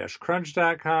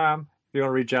 game-crunch.com. If you want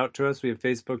to reach out to us, we have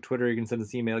Facebook, Twitter. You can send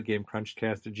us email,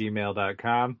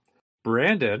 gamecrunchcast@gmail.com.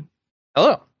 Brandon.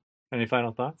 Hello. Any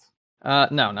final thoughts?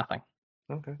 No, nothing.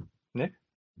 Okay. Nick?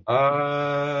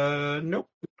 Nope.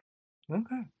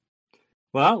 Okay.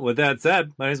 Well, with that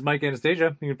said, my name is Mike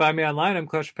Anastasia. You can find me online. I'm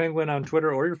Clutch Penguin on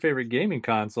Twitter or your favorite gaming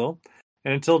console.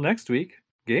 And until next week,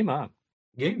 game on.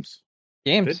 Games.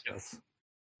 Videos.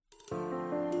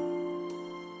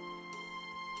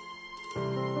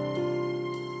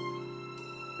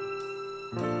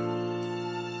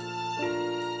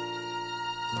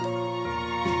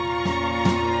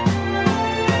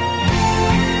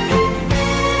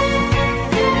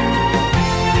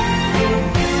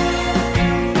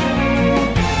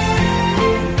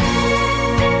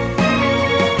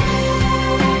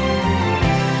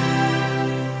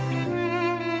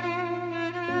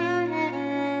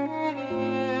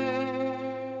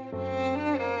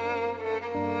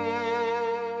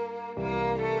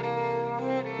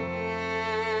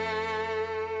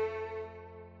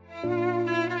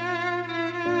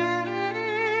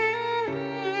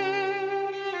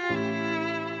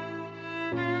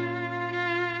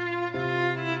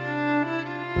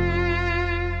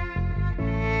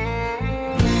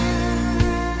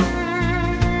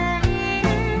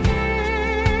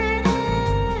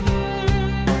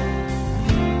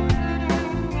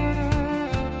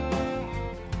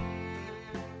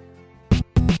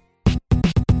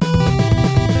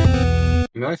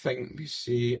 Another thing, let me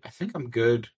see. I think I'm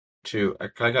good too. I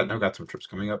got some trips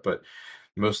coming up, but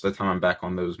most of the time I'm back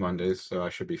on those Mondays, so I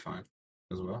should be fine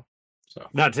as well. So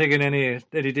Not taking any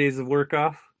days of work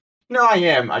off? No, I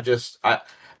am.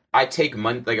 I take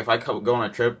Monday. Like if I go on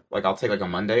a trip, like I'll take like a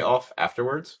Monday off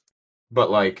afterwards.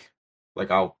 But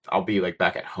I'll be like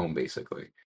back at home basically.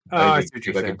 Oh, I I usually see what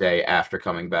take you're like a saying. day after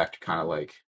coming back to kind of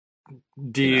like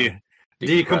De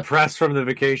decompress. decompress from the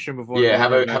vacation before Yeah, going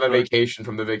right have back a to it. vacation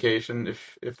from the vacation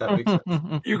if that makes sense.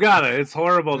 You got it. It's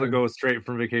horrible to go straight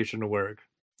from vacation to work.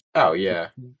 Oh yeah,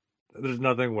 There's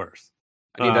nothing worse.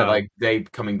 I need that like day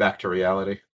coming back to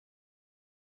reality.